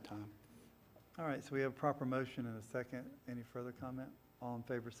conversation at that time. All right, so we have a proper motion and a second. Any further comment? All in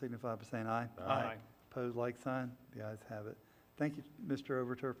favor signify by saying aye. Aye. Opposed, like sign. The ayes have it. Thank you, Mr.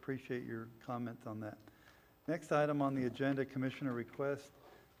 Overturf. Appreciate your comments on that. Next item on the agenda, Commissioner request.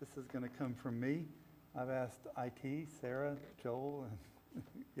 This is going to come from me. I've asked IT, Sarah, Joel, and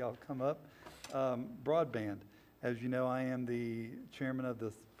y'all come up. Broadband. As you know, I am the chairman of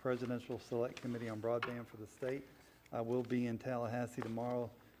the Presidential Select Committee on Broadband for the state. I will be in Tallahassee tomorrow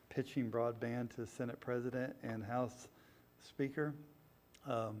pitching broadband to Senate President and House Speaker,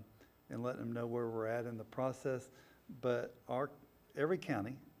 and letting them know where we're at in the process. But every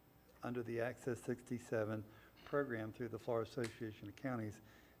county under the Access 67 program through the Florida Association of Counties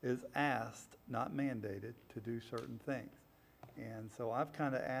is asked, not mandated, to do certain things. And so I've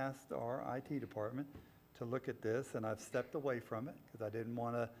kind of asked our IT department to look at this, and I've stepped away from it because I didn't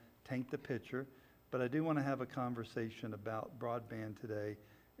want to taint the picture. But I do want to have a conversation about broadband today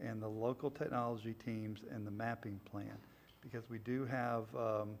and the local technology teams and the mapping plan, because we do have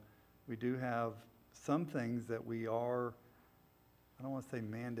some things that we are, I don't want to say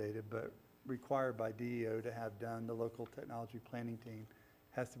mandated, but required by DEO to have done. The local technology planning team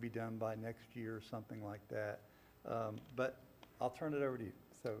has to be done by next year or something like that. But I'll turn it over to you.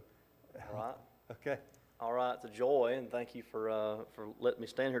 So, all right. Okay. All right, it's a joy, and thank you for letting me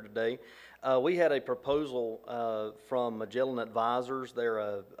stand here today. We had a proposal from Magellan Advisors.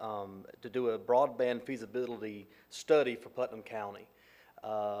 They're to do a broadband feasibility study for Putnam County.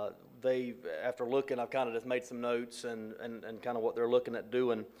 After looking, I've kind of just made some notes and kind of what they're looking at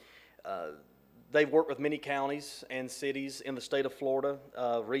doing. They've worked with many counties and cities in the state of Florida.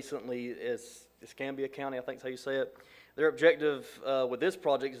 Recently, it's Escambia County, I think is how you say it. Their objective with this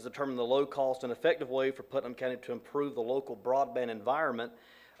project is to determine the low-cost and effective way for Putnam County to improve the local broadband environment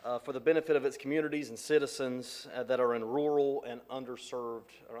for the benefit of its communities and citizens that are in rural and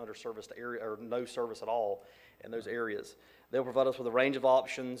underserved or underserviced area, or no service at all in those areas. They'll provide us with a range of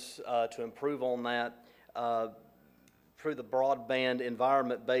options to improve on that through the broadband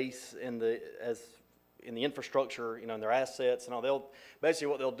environment base in the infrastructure, in their assets and all. Basically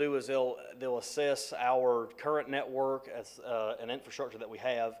what they'll do is they'll assess our current network as an infrastructure that we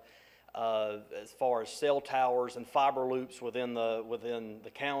have as far as cell towers and fiber loops within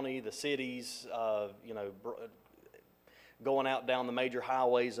the county, the cities, going out down the major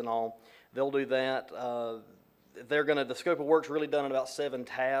highways and all. They'll do that. The scope of work's really done in about 7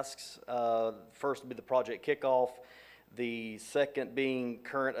 tasks. First will be the project kickoff. The second being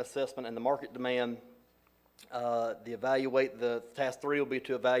current assessment and the market demand. The task 3 will be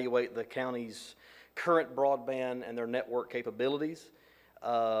to evaluate the county's current broadband and their network capabilities.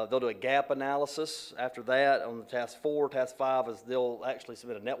 They'll do a gap analysis after that. On the task 4, task 5 is they'll actually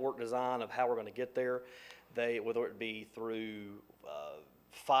submit a network design of how we're going to get there. Whether it be through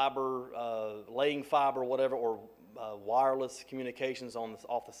fiber, laying fiber, whatever, or wireless communications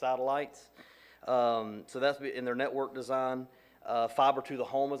off the satellites. So that's in their network design. Fiber to the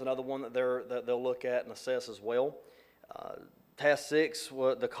home is another one that they'll look at and assess as well. Task 6,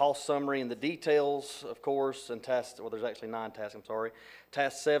 the cost summary and the details, of course, and there's actually 9 tasks, I'm sorry.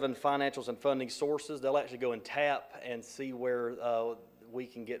 Task 7, financials and funding sources. They'll actually go and tap and see where we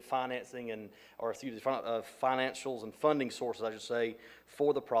can get financing financials and funding sources, I should say,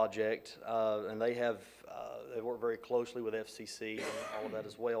 for the project. And they work very closely with FCC and all of that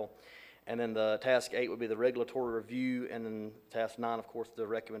as well. And then the task 8 would be the regulatory review, and then task 9, of course, the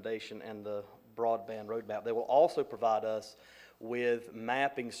recommendation and the broadband roadmap. They will also provide us with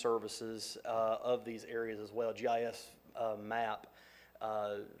mapping services of these areas as well, GIS map,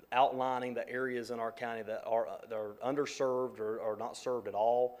 outlining the areas in our county that are underserved or not served at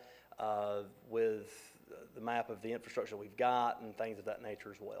all, with the map of the infrastructure we've got and things of that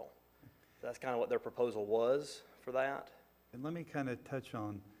nature as well. So that's kind of what their proposal was for that. And let me kind of touch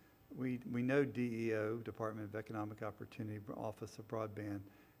on, we know DEO, Department of Economic Opportunity, Office of Broadband,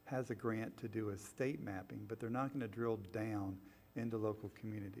 has a grant to do a state mapping, but they're not going to drill down into local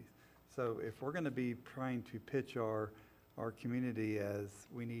communities. So if we're going to be trying to pitch our community as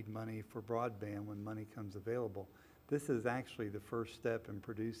we need money for broadband when money comes available, this is actually the first step in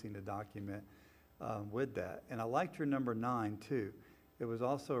producing a document with that. And I liked your number 9 too. It was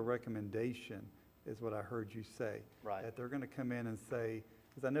also a recommendation, is what I heard you say. Right. That they're going to come in and say,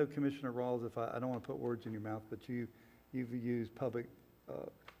 because I know Commissioner Rawls, I don't want to put words in your mouth, but you've used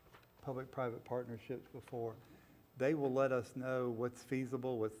public-private partnerships before. They will let us know what's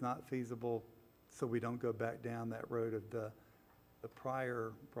feasible, what's not feasible, so we don't go back down that road of the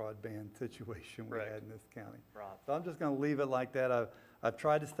prior broadband situation we had in this county. Right. So I'm just going to leave it like that. I've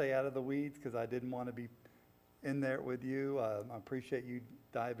tried to stay out of the weeds because I didn't want to be in there with you. I appreciate you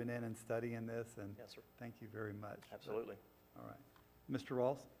diving in and studying this, and Yes, sir. thank you very much. Absolutely. All right. Mr.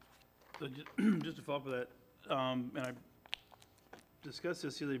 Rawls? So just to follow up with that, and I discussed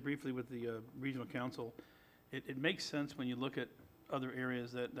this the other day briefly with the regional council, it makes sense when you look at other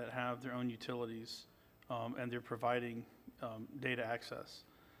areas that have their own utilities, and they're providing data access.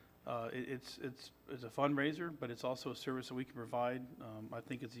 It's a fundraiser, but it's also a service that we can provide. I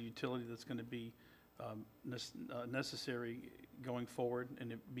think it's a utility that's going to be necessary going forward,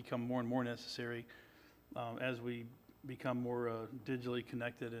 and it become more and more necessary as we become more digitally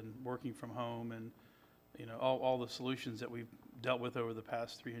connected and working from home, and all the solutions that we've dealt with over the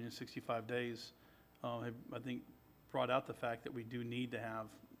past 365 days have, I think, brought out the fact that we do need to have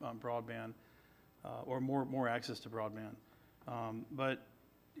broadband or more access to broadband. But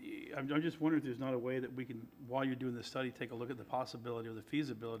I'm just wondering if there's not a way that we can, while you're doing this study, take a look at the possibility or the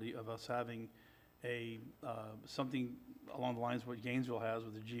feasibility of us having something along the lines of what Gainesville has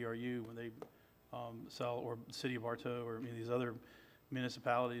with the GRU when they sell, or the city of Bartow, or these other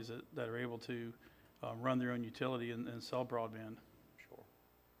municipalities that are able to run their own utility and sell broadband. Sure.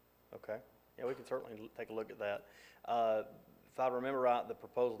 Okay. Yeah, we can certainly take a look at that. If I remember right, the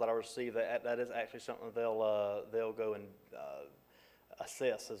proposal that I received, that is actually something they'll go and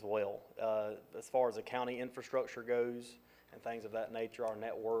assess as well. As far as the county infrastructure goes and things of that nature, our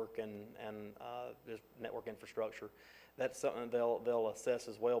network and just network infrastructure, that's something they'll assess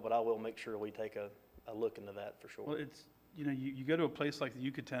as well, but I will make sure we take a look into that for sure. Well, it's, you go to a place like the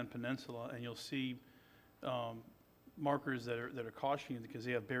Yucatan Peninsula and you'll see markers that are cautioning you because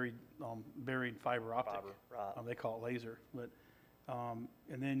they have buried fiber optic. Right. They call it laser. But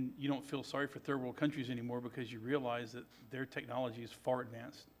and then you don't feel sorry for third world countries anymore because you realize that their technology is far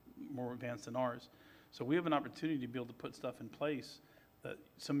advanced, more advanced than ours. So we have an opportunity to be able to put stuff in place that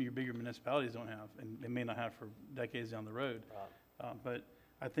some of your bigger municipalities don't have, and they may not have for decades down the road. Right. But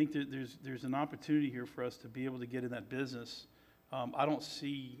I think that there's an opportunity here for us to be able to get in that business. I don't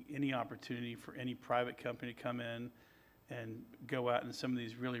see any opportunity for any private company to come in and go out in some of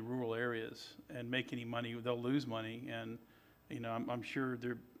these really rural areas and make any money. They'll lose money, and I'm sure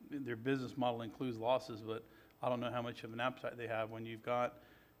their business model includes losses, but I don't know how much of an appetite they have when you've got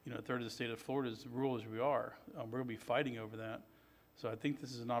a third of the state of Florida as rural as we are. We're going to be fighting over that. So I think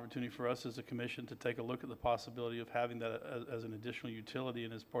this is an opportunity for us as a commission to take a look at the possibility of having that as an additional utility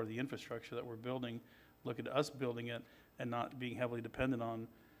and as part of the infrastructure that we're building, look at us building it and not being heavily dependent on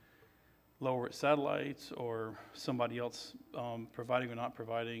low Earth satellites or somebody else providing or not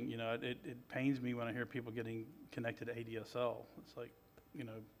providing. It pains me when I hear people getting connected to ADSL. It's like,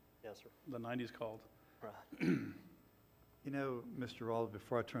 Yes, sir. the 90s called. Right. Mr. Rawls,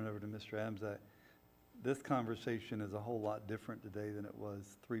 before I turn it over to Mr. Adams, this conversation is a whole lot different today than it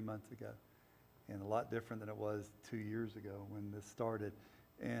was 3 months ago, and a lot different than it was 2 years ago when this started.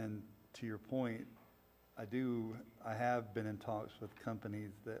 And to your point, I have been in talks with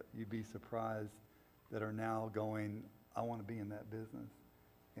companies that you'd be surprised that are now going, I want to be in that business,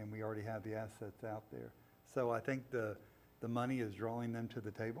 and we already have the assets out there. So I think the money is drawing them to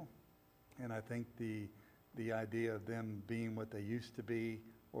the table, and I think the idea of them being what they used to be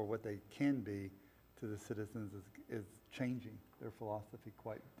or what they can be to the citizens is changing their philosophy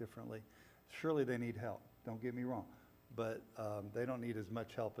quite differently. Surely they need help, don't get me wrong, but they don't need as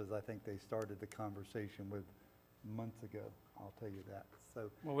much help as I think they started the conversation with months ago, I'll tell you that.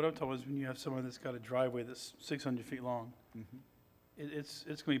 So, Well, what I'm told is when you have someone that's got a driveway that's 600 feet long, it's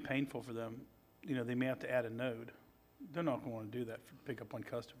going to be painful for them. They may have to add a node. They're not going to want to do that for pick up one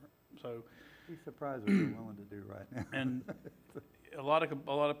customer. So, be surprised what they're willing to do right now. and a lot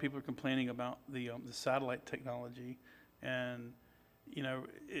of people are complaining about the satellite technology, and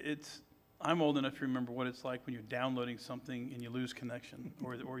I'm old enough to remember what it's like when you're downloading something and you lose connection,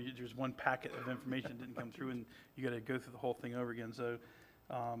 or there's one packet of information that didn't come through and you got to go through the whole thing over again. So,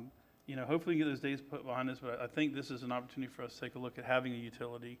 hopefully we get those days put behind us, but I think this is an opportunity for us to take a look at having a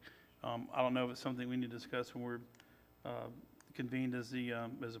utility. I don't know if it's something we need to discuss when we're convened as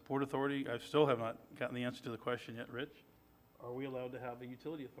a Port Authority. I still have not gotten the answer to the question yet, Rich. Are we allowed to have a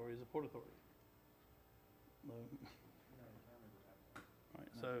utility authority as a Port Authority? Right,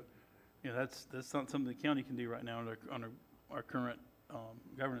 so, that's not something the county can do right now under our current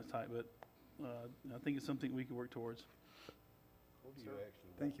governance type, but I think it's something we can work towards. What do you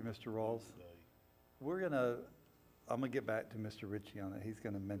actually Thank you, want Mr. Rawls. today? I'm gonna get back to Mr. Ritchie on it. He's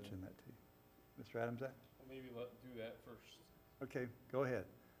gonna mention that to you. Mr. Adams? Well, maybe do that first. Okay, go ahead.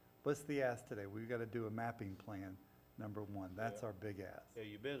 What's the ask today? We've got to do a mapping plan, number one. That's our big ask. Yeah,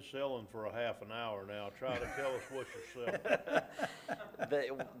 you've been selling for a half an hour now. Try to tell us what you're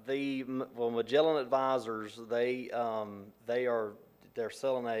selling. Well, Magellan Advisors, they're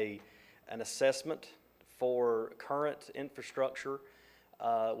selling an assessment for current infrastructure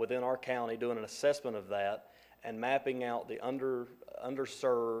within our county, doing an assessment of that and mapping out the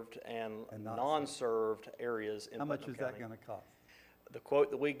underserved and not non-served areas in How much Putnam is that County. going to cost? The quote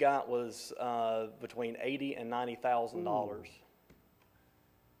that we got was between $80,000 and $90,000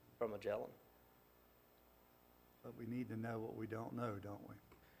 from Magellan. But we need to know what we don't know, don't we?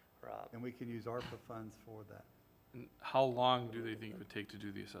 Right. And we can use ARPA funds for that. And how long do they think it would take to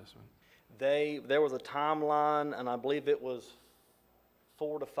do the assessment? There was a timeline, and I believe it was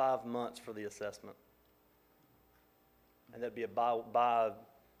 4 to 5 months for the assessment. And that'd be a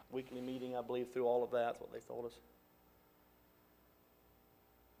bi-weekly meeting, I believe, through all of that. That's what they told us.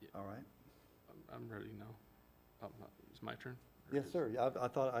 All right? I'm ready now. It's my turn? Or Yes, is- sir. I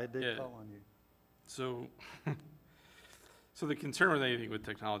thought I did Yeah. call on you. So, so the concern with anything with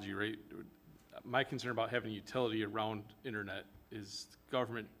technology, right? My concern about having utility around internet is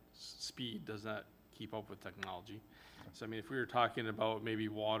government speed does not keep up with technology. So I mean, if we were talking about maybe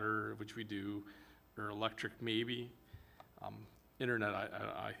water, which we do, or electric maybe, internet,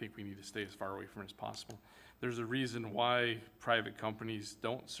 I think we need to stay as far away from it as possible. There's a reason why private companies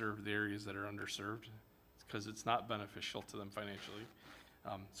don't serve the areas that are underserved. It's because it's not beneficial to them financially.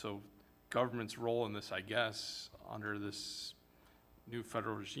 So government's role in this, I guess, under this new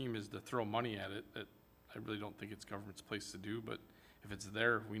federal regime is to throw money at it. That I really don't think it's government's place to do, but if it's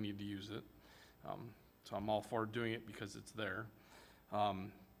there, we need to use it. So I'm all for doing it because it's there.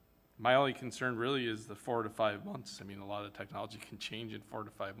 My only concern really is the 4 to 5 months. I mean, a lot of technology can change in 4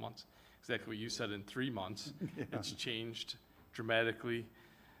 to 5 months. Exactly what you said, in 3 months, it's changed dramatically.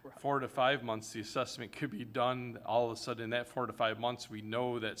 4 to 5 months, the assessment could be done. All of a sudden, in that 4 to 5 months, we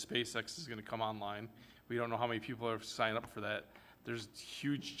know that SpaceX is gonna come online. We don't know how many people are signed up for that. There's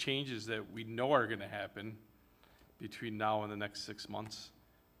huge changes that we know are gonna happen between now and the next 6 months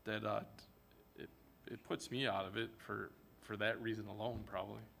that, it puts me out of it for that reason alone,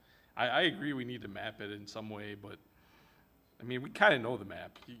 probably. I agree we need to map it in some way, but, I mean, we kinda know the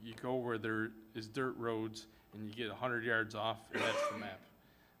map. You go where there is dirt roads, and you get 100 yards off, and that's the map.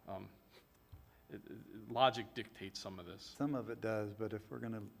 Logic dictates some of this. Some of it does, but if we're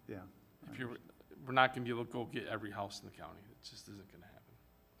going to, yeah. We're not gonna be able to go get every house in the county. It just isn't gonna happen.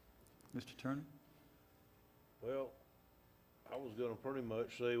 Mr. Turner? Well, I was gonna pretty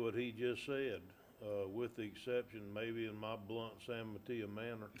much say what he just said, with the exception, maybe in my blunt San Mateo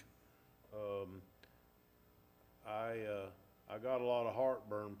manner. I got a lot of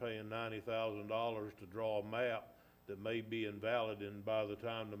heartburn paying $90,000 to draw a map that may be invalid and by the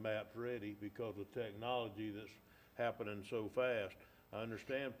time the map's ready because of technology that's happening so fast. I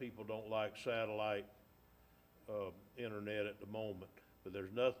understand people don't like satellite, internet at the moment, but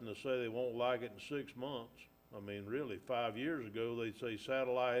there's nothing to say they won't like it in 6 months. I mean, really, 5 years ago, they'd say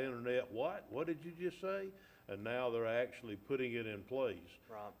satellite internet, what? What did you just say? And now they're actually putting it in place.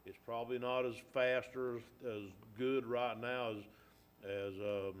 Right. It's probably not as fast or as good right now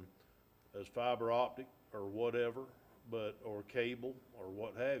as fiber optic or whatever, but, or cable or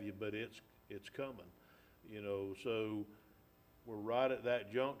what have you, but it's coming, you know, so we're right at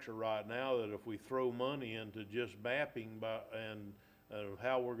that juncture right now that if we throw money into just mapping and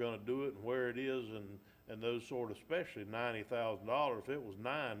how we're gonna do it and where it is and those sort of, especially $90,000, if it was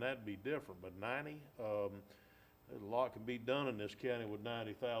 9, that'd be different, but 90, a lot can be done in this county with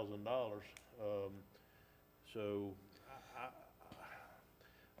 $90,000. So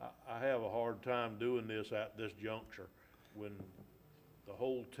I have a hard time doing this at this juncture when the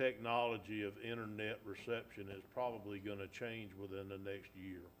whole technology of internet reception is probably gonna change within the next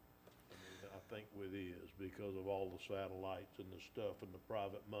year. I mean, I think it is because of all the satellites and the stuff and the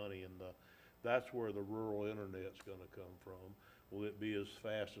private money and that's where the rural internet's gonna come from. Will it be as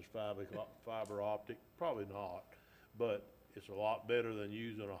fast as fiber optic? Probably not, but it's a lot better than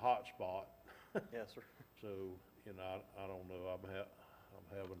using a hotspot. Yes, sir. So, you know, I don't know, I'm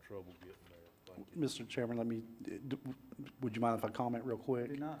having trouble getting there. Thank you. Mr. Chairman, would you mind if I comment real quick?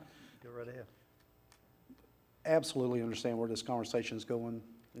 Do not. Go right ahead. Absolutely understand where this conversation is going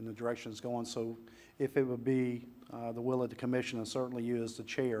and the direction it's going. So if it would be the will of the commission, and certainly you as the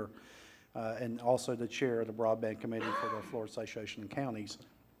chair, and also the chair of the broadband committee for the Florida Association of Counties,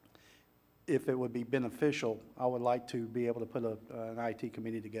 if it would be beneficial, I would like to be able to put an IT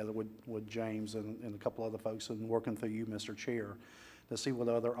committee together with James and a couple other folks, and working through you, Mr. Chair, to see what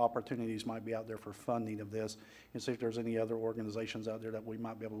other opportunities might be out there for funding of this, and see if there's any other organizations out there that we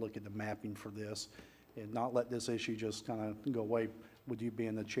might be able to look at the mapping for this, and not let this issue just kind of go away. With you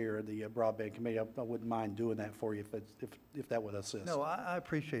being the chair of the broadband committee, I wouldn't mind doing that for you if that would assist. No, I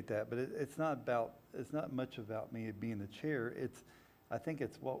appreciate that, but it's not much about me being the chair. I think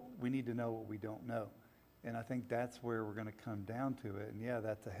it's what we need to know what we don't know. And I think that's where we're gonna come down to it. And yeah,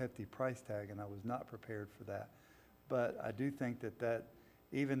 that's a hefty price tag, and I was not prepared for that. But I do think that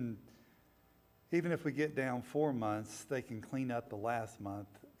even if we get down 4 months, they can clean up the last month,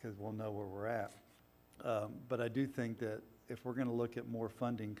 because we'll know where we're at. But I do think that if we're gonna look at more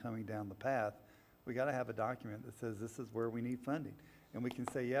funding coming down the path, we gotta have a document that says this is where we need funding. And we can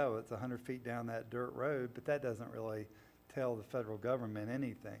say, yeah, well, it's 100 feet down that dirt road, but that doesn't really tell the federal government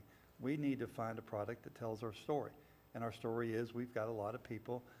anything. We need to find a product that tells our story. And our story is we've got a lot of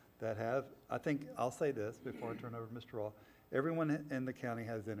people that have, I think, I'll say this before I turn over to Mr. Rawl, everyone in the county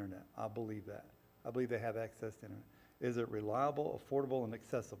has internet. I believe that. I believe they have access to internet. Is it reliable, affordable, and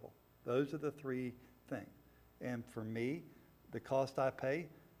accessible? Those are the three things. And for me, the cost I pay,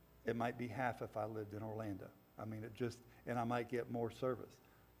 it might be half if I lived in Orlando. I mean, and I might get more service.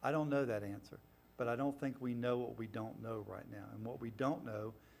 I don't know that answer, but I don't think we know what we don't know right now. And what we don't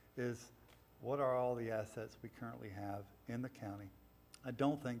know is what are all the assets we currently have in the county. I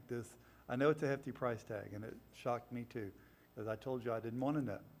don't think I know it's a hefty price tag, and it shocked me too, because I told you I didn't want to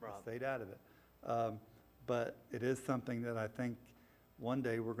know. I stayed out of it. But it is something that I think one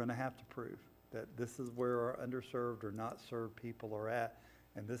day we're going to have to prove, that this is where our underserved or not served people are at,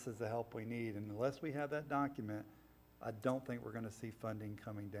 and this is the help we need. And unless we have that document, I don't think we're going to see funding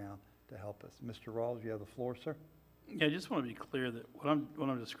coming down to help us. Mr. Rawls, you have the floor, sir. Yeah, I just want to be clear that what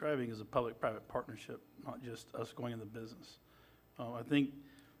I'm describing is a public-private partnership, not just us going into business. I think,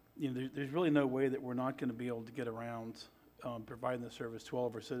 there's really no way that we're not going to be able to get around providing the service to all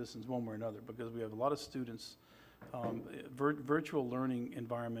of our citizens one way or another, because we have a lot of students. Virtual learning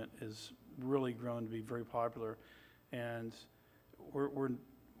environment is really grown to be very popular, and we're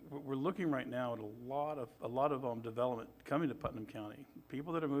looking right now at a lot of development coming to Putnam County.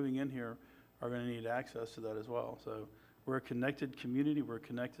 People that are moving in here are going to need access to that as well. So we're a connected community, we're a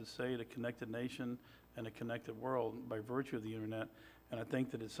connected state, a connected nation, and a connected world by virtue of the internet. And I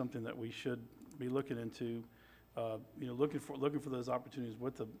think that it's something that we should be looking into, looking for those opportunities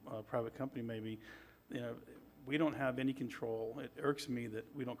with the private company maybe. We don't have any control. It irks me that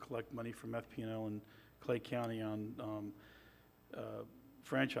we don't collect money from FP&L and Clay County on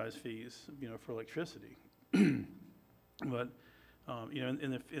franchise fees, for electricity. But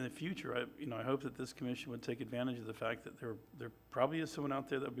in the future, I hope that this commission would take advantage of the fact that there probably is someone out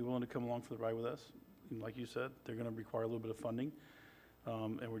there that would be willing to come along for the ride with us. And like you said, they're going to require a little bit of funding,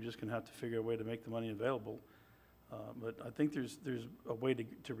 and we're just going to have to figure a way to make the money available. But I think there's a way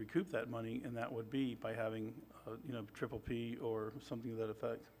to recoup that money, and that would be by having, triple P or something to that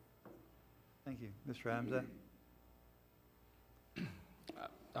effect. Thank you. Mr. Adams?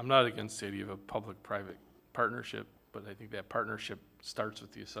 I'm not against the idea of a public-private partnership, but I think that partnership starts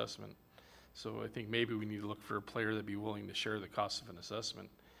with the assessment. So I think maybe we need to look for a player that'd be willing to share the cost of an assessment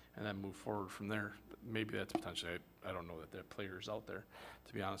and then move forward from there. But maybe that's potentially, I don't know that player is out there,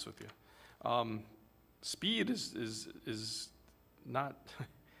 to be honest with you. Speed is not,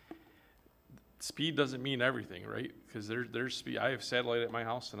 speed doesn't mean everything, right? Because there's speed. I have satellite at my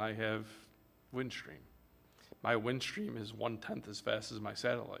house and I have Windstream. My Windstream is 1/10 as fast as my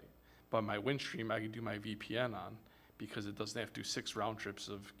satellite. But my Windstream I can do my VPN on because it doesn't have to do 6 round trips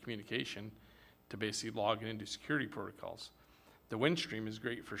of communication to basically log into security protocols. The Windstream is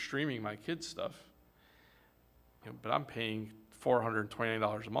great for streaming my kids' stuff, but I'm paying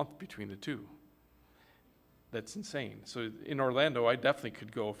 $429 a month between the two. That's insane. So in Orlando, I definitely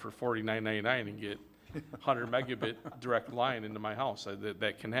could go for $49.99 and get 100 megabit direct line into my house.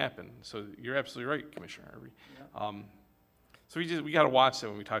 That can happen. So you're absolutely right, Commissioner Harvey. Yeah. So we got to watch that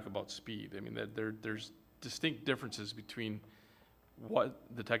when we talk about speed. I mean, there's distinct differences between what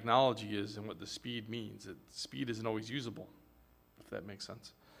the technology is and what the speed means. Speed isn't always usable, if that makes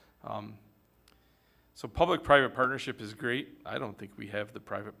sense. So public-private partnership is great. I don't think we have the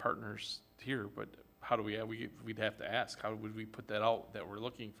private partners here, but how do we'd have to ask, how would we put that out that we're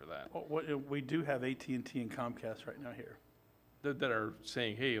looking for that? Well, we do have AT&T and Comcast right now here. That are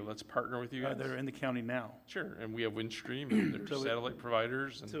saying, hey, let's partner with you guys? That are in the county now. Sure, and we have Windstream, and there's satellite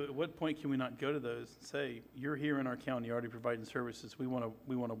providers. So at what point can we not go to those and say, you're here in our county already providing services, we want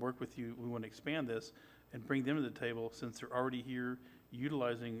to work with you, we want to expand this, and bring them to the table since they're already here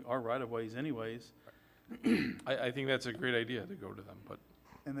utilizing our right-of-ways anyways. I think that's a great idea to go to them, but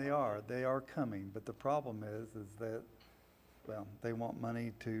And they are coming, but the problem is that, well, they want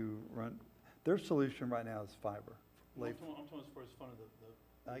money to run, their solution right now is fiber. I'm talking as far as funding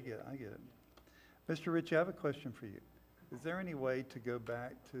I get it. Mr. Rich, I have a question for you. Is there any way to go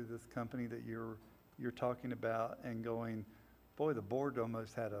back to this company that you're talking about and going, boy, the board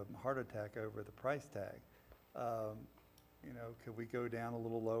almost had a heart attack over the price tag? You know, could we go down a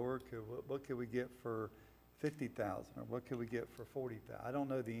little lower? What could we get for 50,000, or what could we get for 40,000? I don't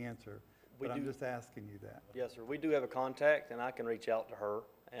know the answer, We but I'm do- just asking you that. Yes, sir. We do have a contact, and I can reach out to her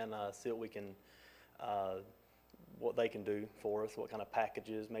and see what we can, what they can do for us, what kind of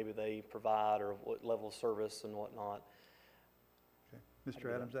packages maybe they provide, or what level of service and whatnot. Okay.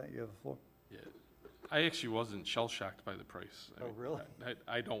 Mr. Adams, you have the floor. yeah. I actually wasn't shell-shocked by the price. Oh, really?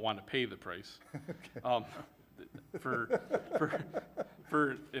 I don't want to pay the price.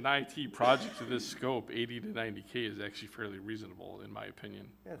 For an IT project of this scope, 80 to 90K is actually fairly reasonable, in my opinion.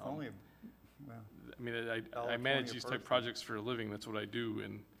 Yeah, it's only, well, I mean, I $1.20 manage a these type person. projects for a living, that's what I do,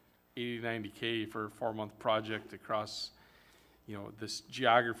 and 80 to 90K for a 4-month project across, you know, this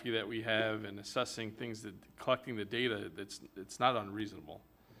geography that we have and assessing things, that, collecting the data, it's not unreasonable,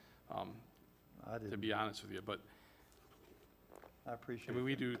 I to didn't, be honest with you, but, I appreciate I it. mean,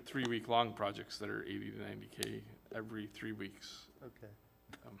 we do 3-week-long projects that are 80 to 90K every 3 weeks. Okay.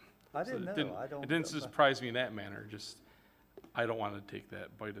 Um, I so didn't it know, I don't. It didn't surprise me in that manner, just, I don't want to take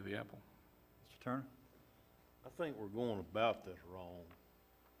that bite of the apple. Mr. Turner? I think we're going about this wrong.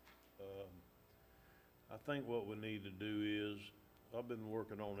 I think what we need to do is, I've been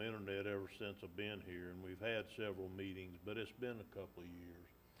working on the internet ever since I've been here, and we've had several meetings, but it's been a couple of years.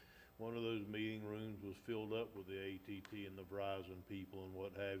 One of those meeting rooms was filled up with the AT&T and the Verizon people and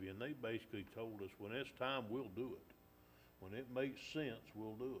what have you, and they basically told us, when it's time, we'll do it. When it makes sense,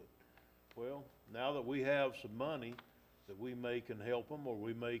 we'll do it. Well, now that we have some money that we may can help them, or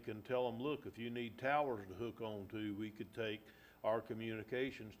we may can tell them, look, if you need towers to hook onto, we could take our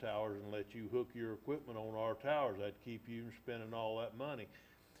communications towers and let you hook your equipment on our towers. That'd keep you from spending all that money.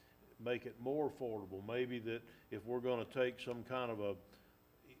 Make it more affordable. Maybe that if we're gonna take some kind of a,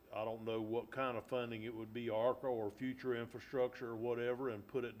 I don't know what kind of funding it would be, ARCA or future infrastructure or whatever, and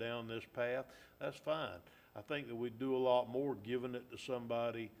put it down this path, that's fine. I think that we'd do a lot more giving it to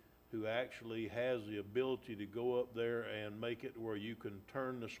somebody who actually has the ability to go up there and make it where you can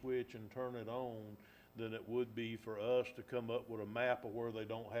turn the switch and turn it on, than it would be for us to come up with a map of where they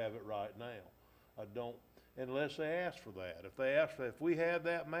don't have it right now. I don't, unless they ask for that. If they ask for, if we had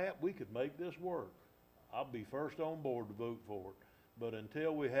that map, we could make this work. I'll be first on board to vote for it. But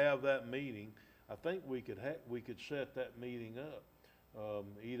until we have that meeting, I think we could set that meeting up.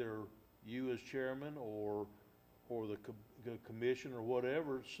 Either you as chairman or the commission or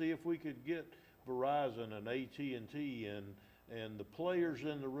whatever, see if we could get Verizon and AT&T and the players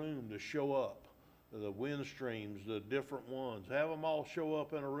in the room to show up, the Windstreams, the different ones, have them all show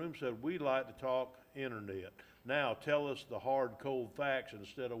up in a room, said, we'd like to talk internet. Now tell us the hard, cold facts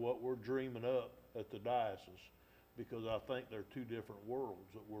instead of what we're dreaming up at the diocese, because I think they're two different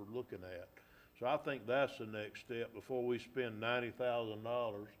worlds that we're looking at. So I think that's the next step. Before we spend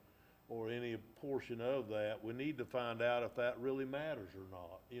 $90,000 or any portion of that, we need to find out if that really matters or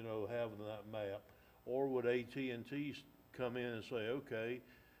not, you know, having that map. Or would AT&T come in and say, okay,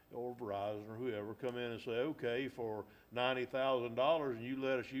 or Verizon or whoever, come in and say, okay, for $90,000 and you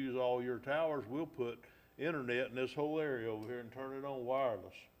let us use all your towers, we'll put internet in this whole area over here and turn it on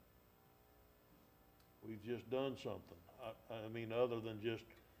wireless. We've just done something. I mean, other than just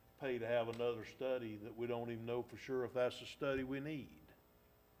pay to have another study that we don't even know for sure if that's the study we need.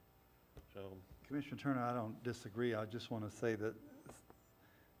 So, Commissioner Turner, I don't disagree. I just want to say that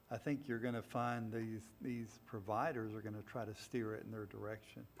I think you're going to find these providers are going to try to steer it in their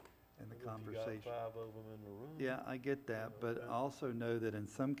direction in the conversation. you got 5 of them in the room. Yeah, I get that, but I also know that in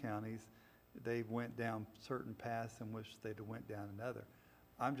some counties, they went down certain paths in which they'd went down another.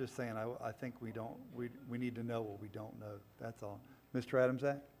 I'm just saying, I think we need to know what we don't know. That's all. Mr. Adams,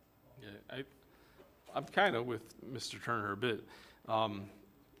 that? Yeah, I'm kind of with Mr. Turner a bit.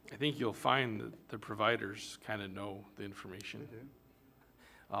 I think you'll find that the providers kind of know the information. They do.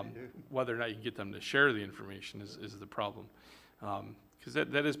 Whether or not you can get them to share the information is the problem. Because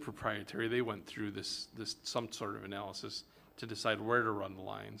that is proprietary. They went through this some sort of analysis to decide where to run the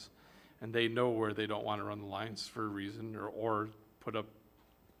lines. And they know where they don't want to run the lines for a reason, or put up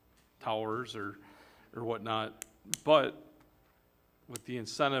towers or whatnot. But with the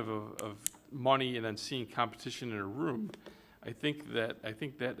incentive of money and then seeing competition in a room, I think that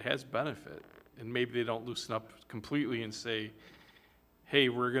has benefit. And maybe they don't loosen up completely and say, hey,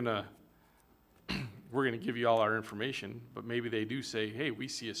 we're gonna give you all our information, but maybe they do say, hey, we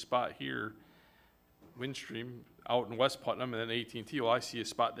see a spot here, Windstream, out in West Putnam, and then AT&T, well, I see a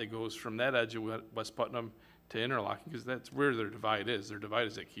spot that goes from that edge of West Putnam to Interlochen, because that's where their divide is. Their divide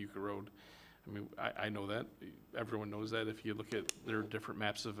is at Keuka Road. I mean, I know that. Everyone knows that if you look at their different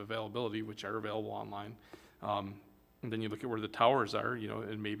maps of availability, which are available online. And then you look at where the towers are, you know,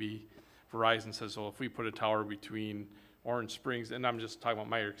 and maybe Verizon says, well, if we put a tower between Orange Springs, and I'm just talking about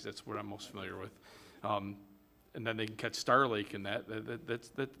my area because that's what I'm most familiar with, and then they can catch Star Lake in that.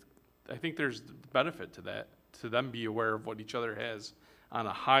 I think there's benefit to that, to them be aware of what each other has on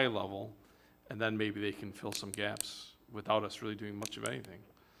a high level, and then maybe they can fill some gaps without us really doing much of anything,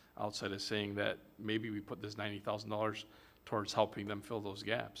 outside of saying that maybe we put this $90,000 towards helping them fill those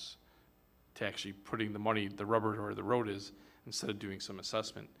gaps, to actually putting the money, the rubber where the road is, instead of doing some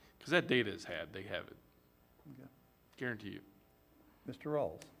assessment. Because that data is they have it. Okay. Guarantee you. Mr.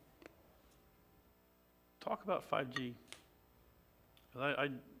 Rawls? Talk about 5G. 'Cause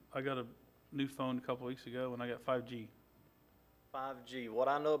I got a new phone a couple weeks ago and I got 5G. 5G, what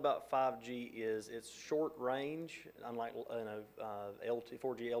I know about 5G is it's short range, unlike,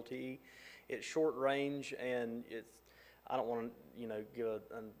 4G LTE. It's short range and I don't want to, give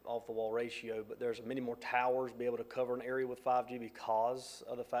an off-the-wall ratio, but there's many more towers be able to cover an area with 5G because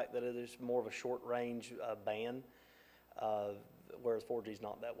of the fact that it is more of a short-range band, whereas 4G is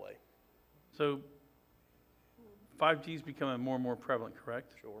not that way. So 5G is becoming more and more prevalent,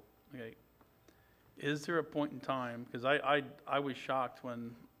 correct? Sure. Okay. Is there a point in time, because I was shocked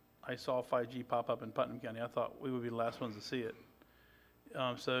when I saw 5G pop up in Putnam County. I thought we would be the last ones to see it.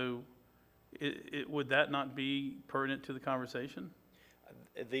 So would that not be pertinent to the conversation?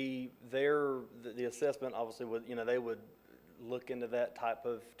 The assessment obviously would, they would look into that type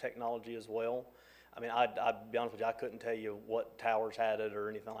of technology as well. I mean, I'd be honest with you, I couldn't tell you what towers had it or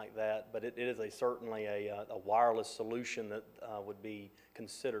anything like that, but it is certainly a wireless solution that would be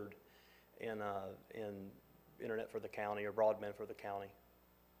considered in internet for the county or broadband for the county.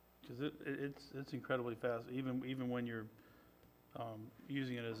 Because it's incredibly fast, even when you're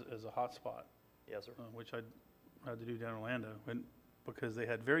using it as a hotspot. Yes, sir. Which I had to do down in Orlando, because they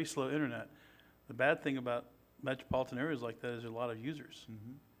had very slow internet. The bad thing about metropolitan areas like that is there's a lot of users.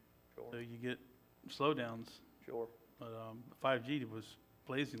 Mm-hmm. Sure. So you get slowdowns. Sure. But 5G was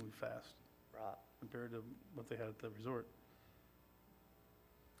blazingly fast. Right. Compared to what they had at the resort.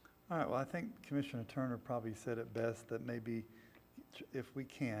 All right, well, I think Commissioner Turner probably said it best, that maybe if we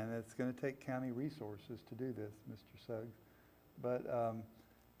can, it's going to take county resources to do this, Mr. Suggs, but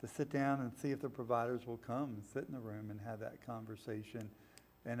to sit down and see if the providers will come and sit in the room and have that conversation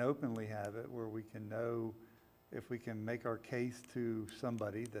and openly have it, where we can know if we can make our case to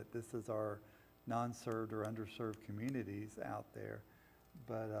somebody that this is our non-served or underserved communities out there.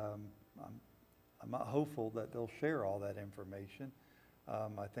 But I'm not hopeful that they'll share all that information.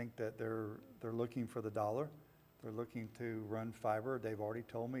 I think that they're looking for the dollar. They're looking to run fiber. They've already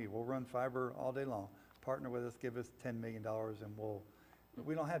told me, we'll run fiber all day long. Partner with us, give us $10 million, and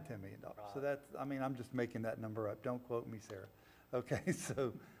we don't have $10 million. So that's, I'm just making that number up. Don't quote me, Sarah. Okay,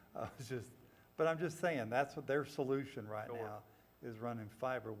 so but I'm just saying, that's what their solution right now is, running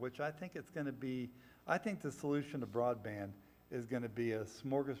fiber, which I think it's going to be, I think the solution to broadband is going to be a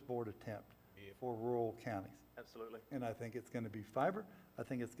smorgasbord attempt for rural counties. Absolutely. And I think it's going to be fiber. I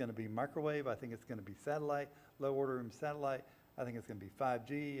think it's going to be microwave. I think it's going to be satellite, low order room satellite. I think it's going to be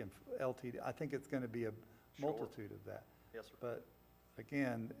 5G and LTE. I think it's going to be a multitude of that. Yes, sir. But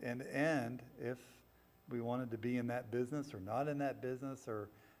again, and if we wanted to be in that business or not in that business, or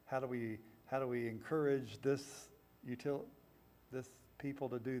how do we encourage this people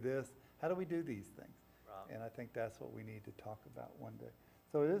to do this? How do we do these things? Right. And I think that's what we need to talk about one day.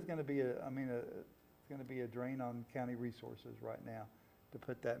 So it is going to be it's going to be a drain on county resources right now to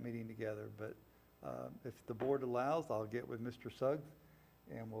put that meeting together. But if the board allows, I'll get with Mr. Suggs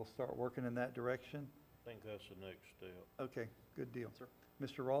and we'll start working in that direction. I think that's the next step. Okay, good deal. Sir.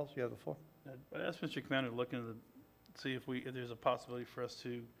 Mr. Rawls, you have the floor. I'd ask Mr. Commander to look into see if there's a possibility for us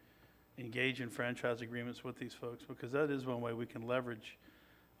to engage in franchise agreements with these folks, because that is one way we can leverage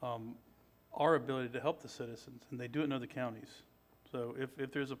our ability to help the citizens, and they do it in other counties. So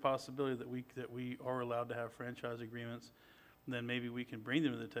if there's a possibility that we are allowed to have franchise agreements, then maybe we can bring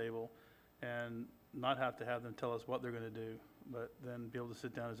them to the table and not have to have them tell us what they're going to do, but then be able to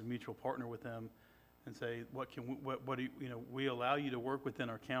sit down as a mutual partner with them and say, what do we allow you to work within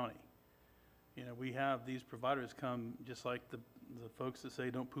our county. We have these providers come, just like the folks that say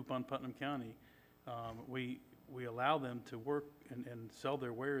don't poop on Putnam County. We allow them to work and sell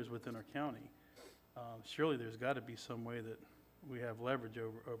their wares within our county. Surely there's got to be some way that we have leverage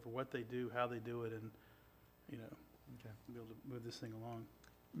over what they do, how they do it, and, you know, Okay. be able to move this thing along.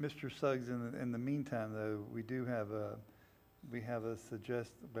 Mr. Suggs, in the meantime, though, we have a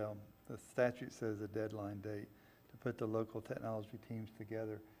well, the statute says a deadline date to put the local technology teams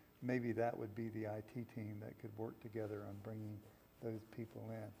together. Maybe that would be the IT team that could work together on bringing those people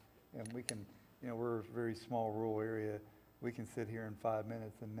in. And we can, you know, we're a very small rural area. We can sit here in 5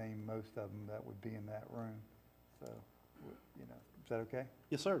 minutes and name most of them that would be in that room. So, you know, is that okay?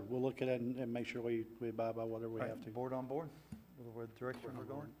 Yes, sir. We'll look at it and make sure we abide by whatever we Right, have to. Board on board? With the direction we're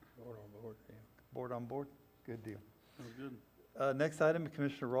going? Board on board, yeah. Board on board? Good deal. Sounds good. Next item,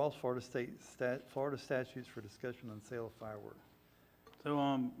 Commissioner Ross, Florida statutes for discussion on sale of fireworks. So,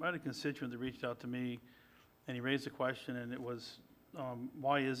 I had a constituent that reached out to me, and he raised a question, and it was,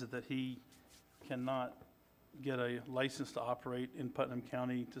 why is it that he cannot get a license to operate in Putnam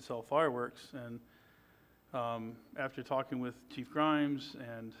County to sell fireworks? And after talking with Chief Grimes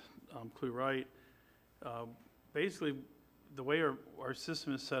and Clue Wright, basically, the way our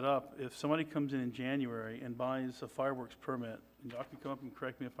system is set up, if somebody comes in January and buys a fireworks permit, and y'all can come up and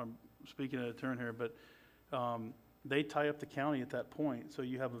correct me if I'm speaking out of turn here, but they tie up the county at that point. So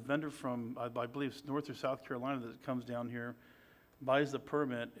you have a vendor from, I believe it's North or South Carolina that comes down here, buys the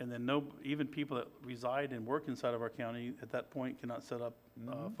permit, and then even people that reside and work inside of our county at that point cannot set up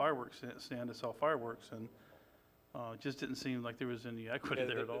fireworks stand to sell fireworks. And it just didn't seem like there was any equity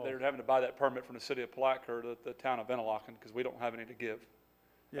there at all. They're having to buy that permit from the city of Palatka or the town of Interlochen, because we don't have any to give.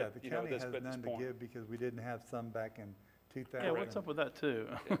 Yeah, the You know, county this- has at this none to point. give because we didn't have some back in 2000. Yeah, what's up with that too?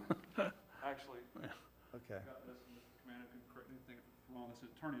 Actually, Okay. Got this, and Mr. Commander can correct me if I'm wrong, this is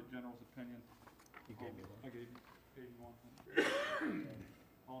Attorney General's opinion. You gave me one. I gave you one.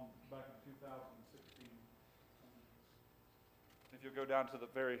 On, back in 2016. If you'll go down to the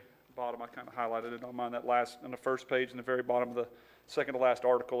very bottom, I kind of highlighted it on mine, on the first page, in the very bottom of the second to last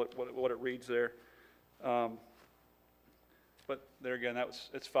article, what it reads there. But there again,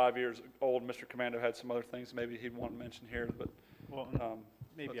 it's 5 years old. Mr. Commando had some other things maybe he'd want to mention here, but. Well,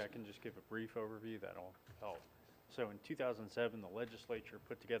 maybe I can just give a brief overview, that'll help. So in 2007, the legislature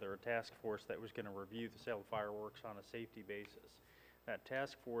put together a task force that was going to review the sale of fireworks on a safety basis. That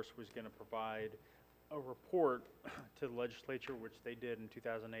task force was going to provide a report to the legislature, which they did in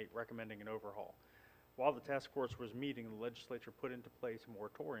 2008, recommending an overhaul. While the task force was meeting, the legislature put into place a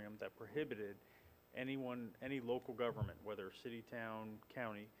moratorium that prohibited any local government, whether city, town,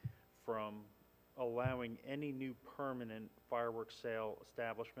 county, from allowing any new permanent fireworks sale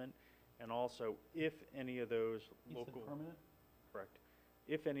establishment, and also if any of those local... permanent? Correct.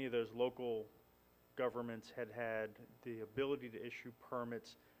 If any of those local governments had the ability to issue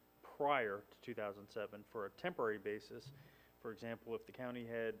permits prior to 2007 for a temporary basis, for example, if the county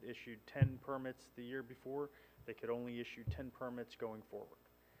had issued 10 permits the year before, they could only issue 10 permits going forward.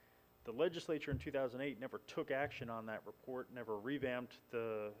 The legislature in 2008 never took action on that report, never revamped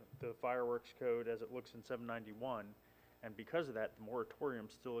the fireworks code as it looks in 791, and because of that, the moratorium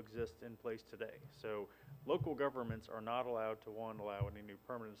still exists in place today. So local governments are not allowed to, one, allow any new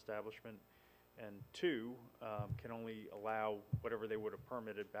permanent establishment, and two, can only allow whatever they would have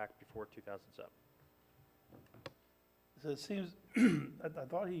permitted back before 2007. So it seems, I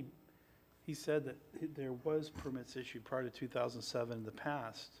thought he said that there was permits issued prior to 2007 in the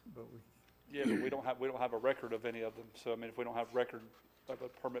past. But Yeah, but we don't have a record of any of them. So, I mean, if we don't have record of a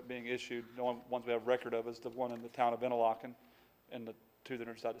permit being issued, the only ones we have record of is the one in the town of Interlochen and the two that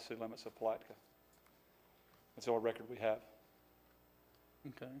are inside the city limits of Palatka. That's the only record we have.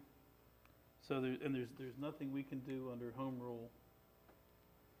 Okay. So there's nothing we can do under home rule.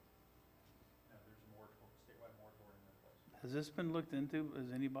 Has this been looked into? Has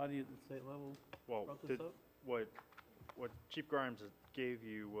anybody at the state level Well, brought this up? what Chief Grimes gave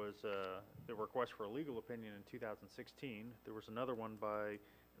you was the request for a legal opinion in 2016. There was another one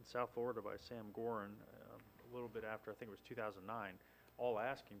in South Florida by Sam Gorin a little bit after, I think it was 2009, all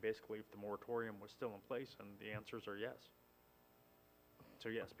asking basically if the moratorium was still in place, and the answers are yes. So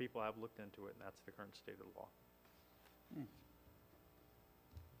yes, people have looked into it, and that's the current state of the law.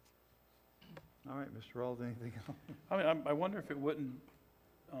 all right, Mr. Rawls, anything else? I mean, I wonder if it wouldn't,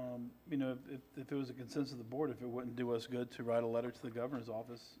 you know, if there was a consensus of the board, if it wouldn't do us good to write a letter to the governor's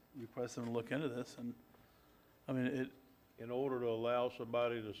office, request them to look into this, and, I mean, In order to allow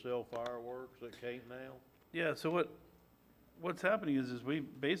somebody to sell fireworks that can't now? yeah, so what's happening is we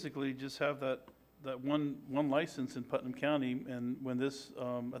basically just have that one license in Putnam County, and when this,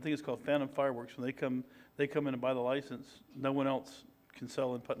 I think it's called Phantom Fireworks, when they come in and buy the license, no one else can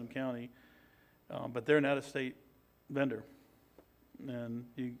sell in Putnam County, but they're an out-of-state vendor. And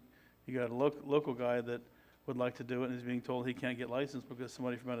you got a local guy that would like to do it and is being told he can't get licensed because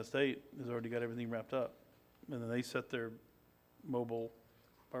somebody from out of state has already got everything wrapped up. And then they set their mobile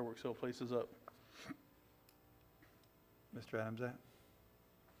fireworks sale places up. Mr. Adamzak?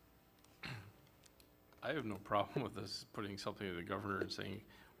 I have no problem with us putting something to the governor and saying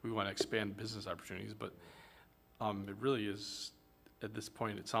we want to expand business opportunities, but it really is, at this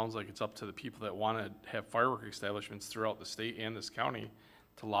point, it sounds like it's up to the people that want to have firework establishments throughout the state and this county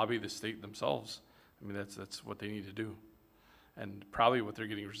to lobby the state themselves. I mean, that's what they need to do. And probably what they're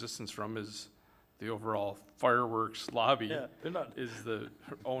getting resistance from is the overall fireworks lobby Yeah, they're not. is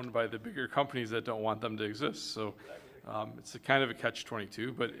owned by the bigger companies that don't want them to exist. So it's a kind of a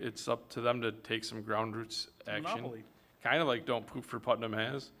catch-22, but it's up to them to take some ground roots action. Monopoly. Kind of like Don't Poop for Putnam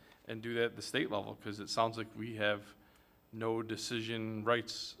has, and do that at the state level, because it sounds like we have no decision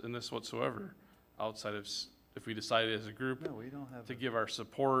rights in this whatsoever, outside of if we decided as a group No, we don't have. to give our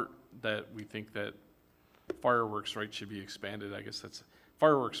support that we think that fireworks rights should be expanded. I guess that's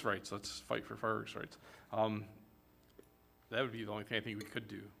fireworks rights. Let's fight for fireworks rights. That would be the only thing I think we could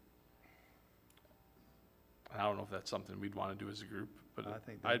do. I don't know if that's something we'd want to do as a group, but I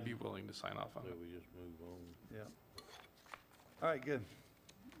think I'd be willing to sign off on So it. we just move on. Yeah. All right, good.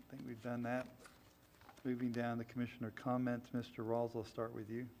 I think we've done that. Moving down to commissioner comments. Mr. Rawls, I'll start with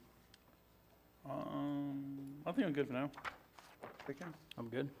you. I think I'm good for now. Pickens? I'm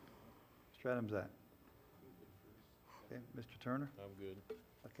good. Mr. Adamzak? Okay, Mr. Turner? I'm good.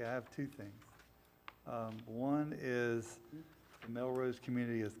 Okay, I have two things. One is the Melrose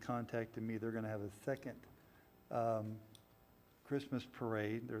community has contacted me. They're going to have a second Christmas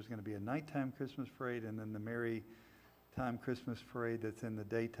parade. There's going to be a nighttime Christmas parade and then the Merry Time Christmas parade that's in the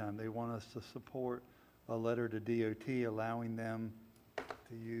daytime. They want us to support a letter to DOT allowing them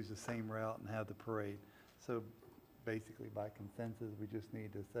to use the same route and have the parade. So basically by consensus, we just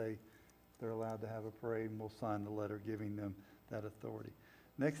need to say they're allowed to have a parade and we'll sign the letter giving them that authority.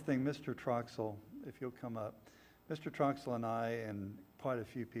 Next thing, Mr. Troxel, if you'll come up. Mr. Troxel and I and quite a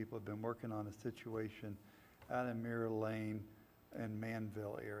few people have been working on a situation out in Mirror Lane and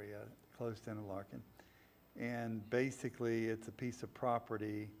Manville area, close to Interlaken. And basically, it's a piece of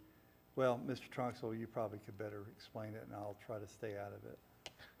property. Well, Mr. Troxel, you probably could better explain it, and I'll try to stay out of it.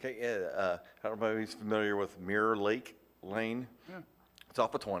 Okay, everybody's familiar with Mirror Lake Lane? Yeah. It's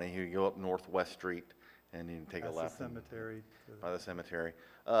off of 20. You go up Northwest Street, and you can take That's a the left. cemetery. By the cemetery.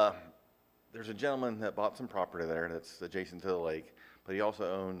 There's a gentleman that bought some property there that's adjacent to the lake, but he also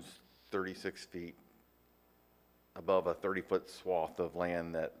owns 36 feet above a 30-foot swath of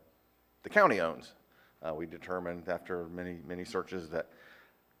land that the county owns. We determined after many searches that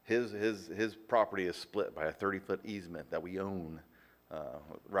his property is split by a 30-foot easement that we own,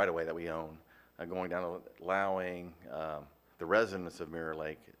 right away that we own, going down, allowing the residents of Mirror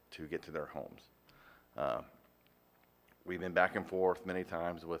Lake to get to their homes. We've been back and forth many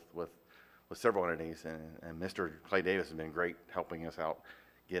times with several entities, and Mr. Clay Davis has been great helping us out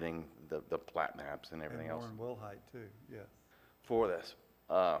getting the plat maps and everything else. And Warren Wilhite, too, yes. For this.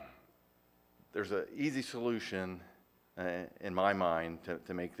 There's an easy solution in my mind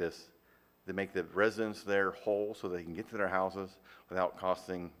to make the residents there whole so they can get to their houses without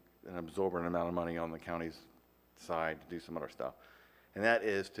costing an absorbent amount of money on the county's side to do some other stuff. And that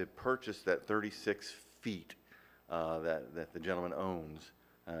is to purchase that 36 feet that the gentleman owns.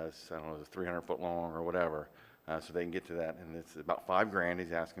 I don't know, it's 300 foot long or whatever, so they can get to that. And it's about $5,000.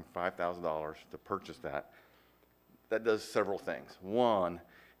 He's asking $5,000 to purchase that. That does several things. One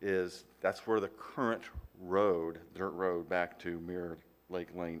is that's where the current road, dirt road back to Mirror Lake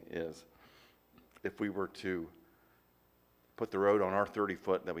Lane is. If we were to put the road on our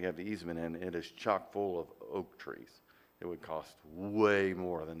 30-foot that we have the easement in, it is chock full of oak trees. It would cost way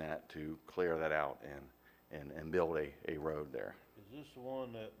more than that to clear that out and build a road there. Is this the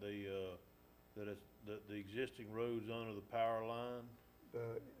one that the existing road's under the power line?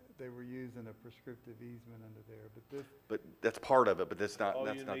 They were using a prescriptive easement under there, but this, But that's part of it, but that's not, All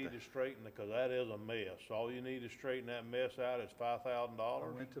that's you not need the, to straighten it, because that is a mess. All you need to straighten that mess out is $5,000.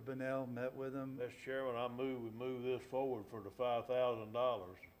 I went to Bunnell, met with them. Mr. Chairman, we move this forward for the $5,000.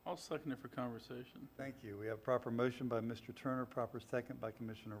 I'll second it for conversation. Thank you. We have proper motion by Mr. Turner, proper second by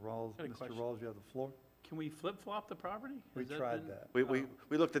Commissioner Rawls. Got a Mr. question. Rawls, you have the floor. Can we flip-flop the property? We Has that tried been- that.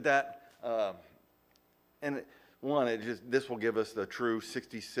 we looked at that, and this will give us the true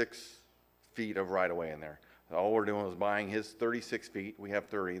 66 feet of right-of-way in there. All we're doing is buying his 36 feet. We have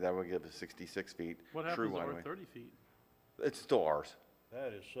 30, that would give us 66 feet. What true happens over right-of-way. 30 feet? It's still ours.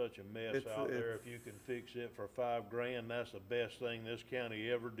 That is such a mess It's- out there. it's- If you can fix it for $5,000, that's the best thing this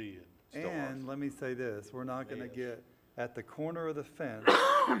county ever did. Still ours. And let me say this, we're not gonna Yes. get at the corner of the fence.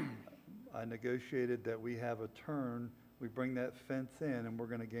 I negotiated that we have a turn, we bring that fence in, and we're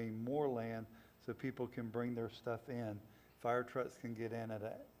gonna gain more land so people can bring their stuff in. Fire trucks can get in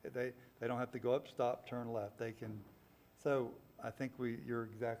they don't have to go up, stop, turn left, they can, so I think you're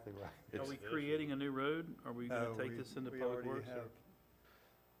exactly right. Are we creating a new road? Are we gonna No, take this into we Public already Works? have-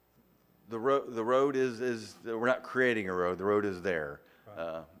 The road is, we're not creating a road, the road is there.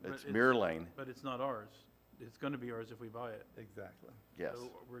 Right. It's mirror lane, But it's not ours. It's gonna be ours if we buy it. Exactly. yes. So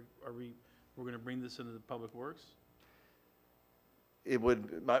we're gonna bring this into the Public Works? It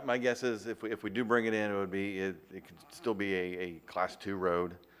would, my guess is if we do bring it in, it could still be a Class 2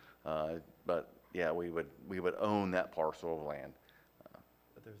 road. But yeah, we would own that parcel of land.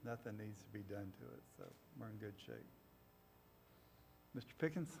 But there's nothing needs to be done to it, so we're in good shape. Mr.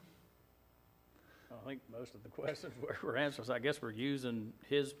 Pickens? I think most of the questions were answered. So I guess we're using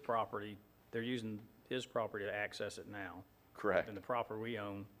his property, they're using his property to access it now. Correct, And the property we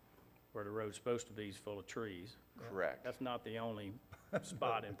own, where the road's supposed to be, is full of trees. correct. That's not the only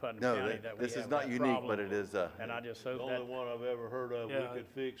spot in Putnam No, County that we this have is not that unique, problem. but it is, And I just The hope only that, one I've ever heard of we Yeah. could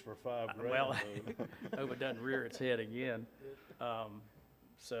fix for $5 grand. well, though. hope it doesn't rear its head again.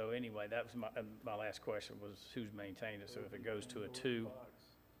 So anyway, that was my last question was who's maintaining it? So if it goes to a 2,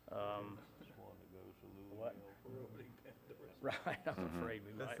 what? Right, I'm afraid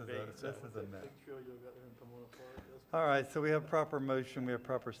we might be. This is a mess. All right, so we have proper motion, we have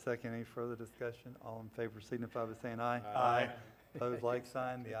proper second. Any further discussion? All in favor signify by saying aye. Aye. Opposed, like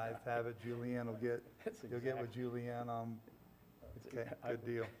sign. The ayes have it. Julianne will get, you'll get with Julianne on, okay, good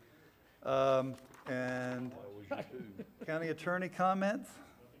deal. And county attorney comments?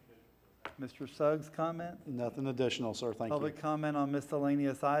 Mr. Suggs, comment? Nothing additional, sir, thank you. Public comment on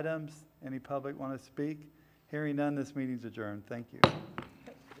miscellaneous items? Any public want to speak? Hearing none, this meeting's adjourned. Thank you.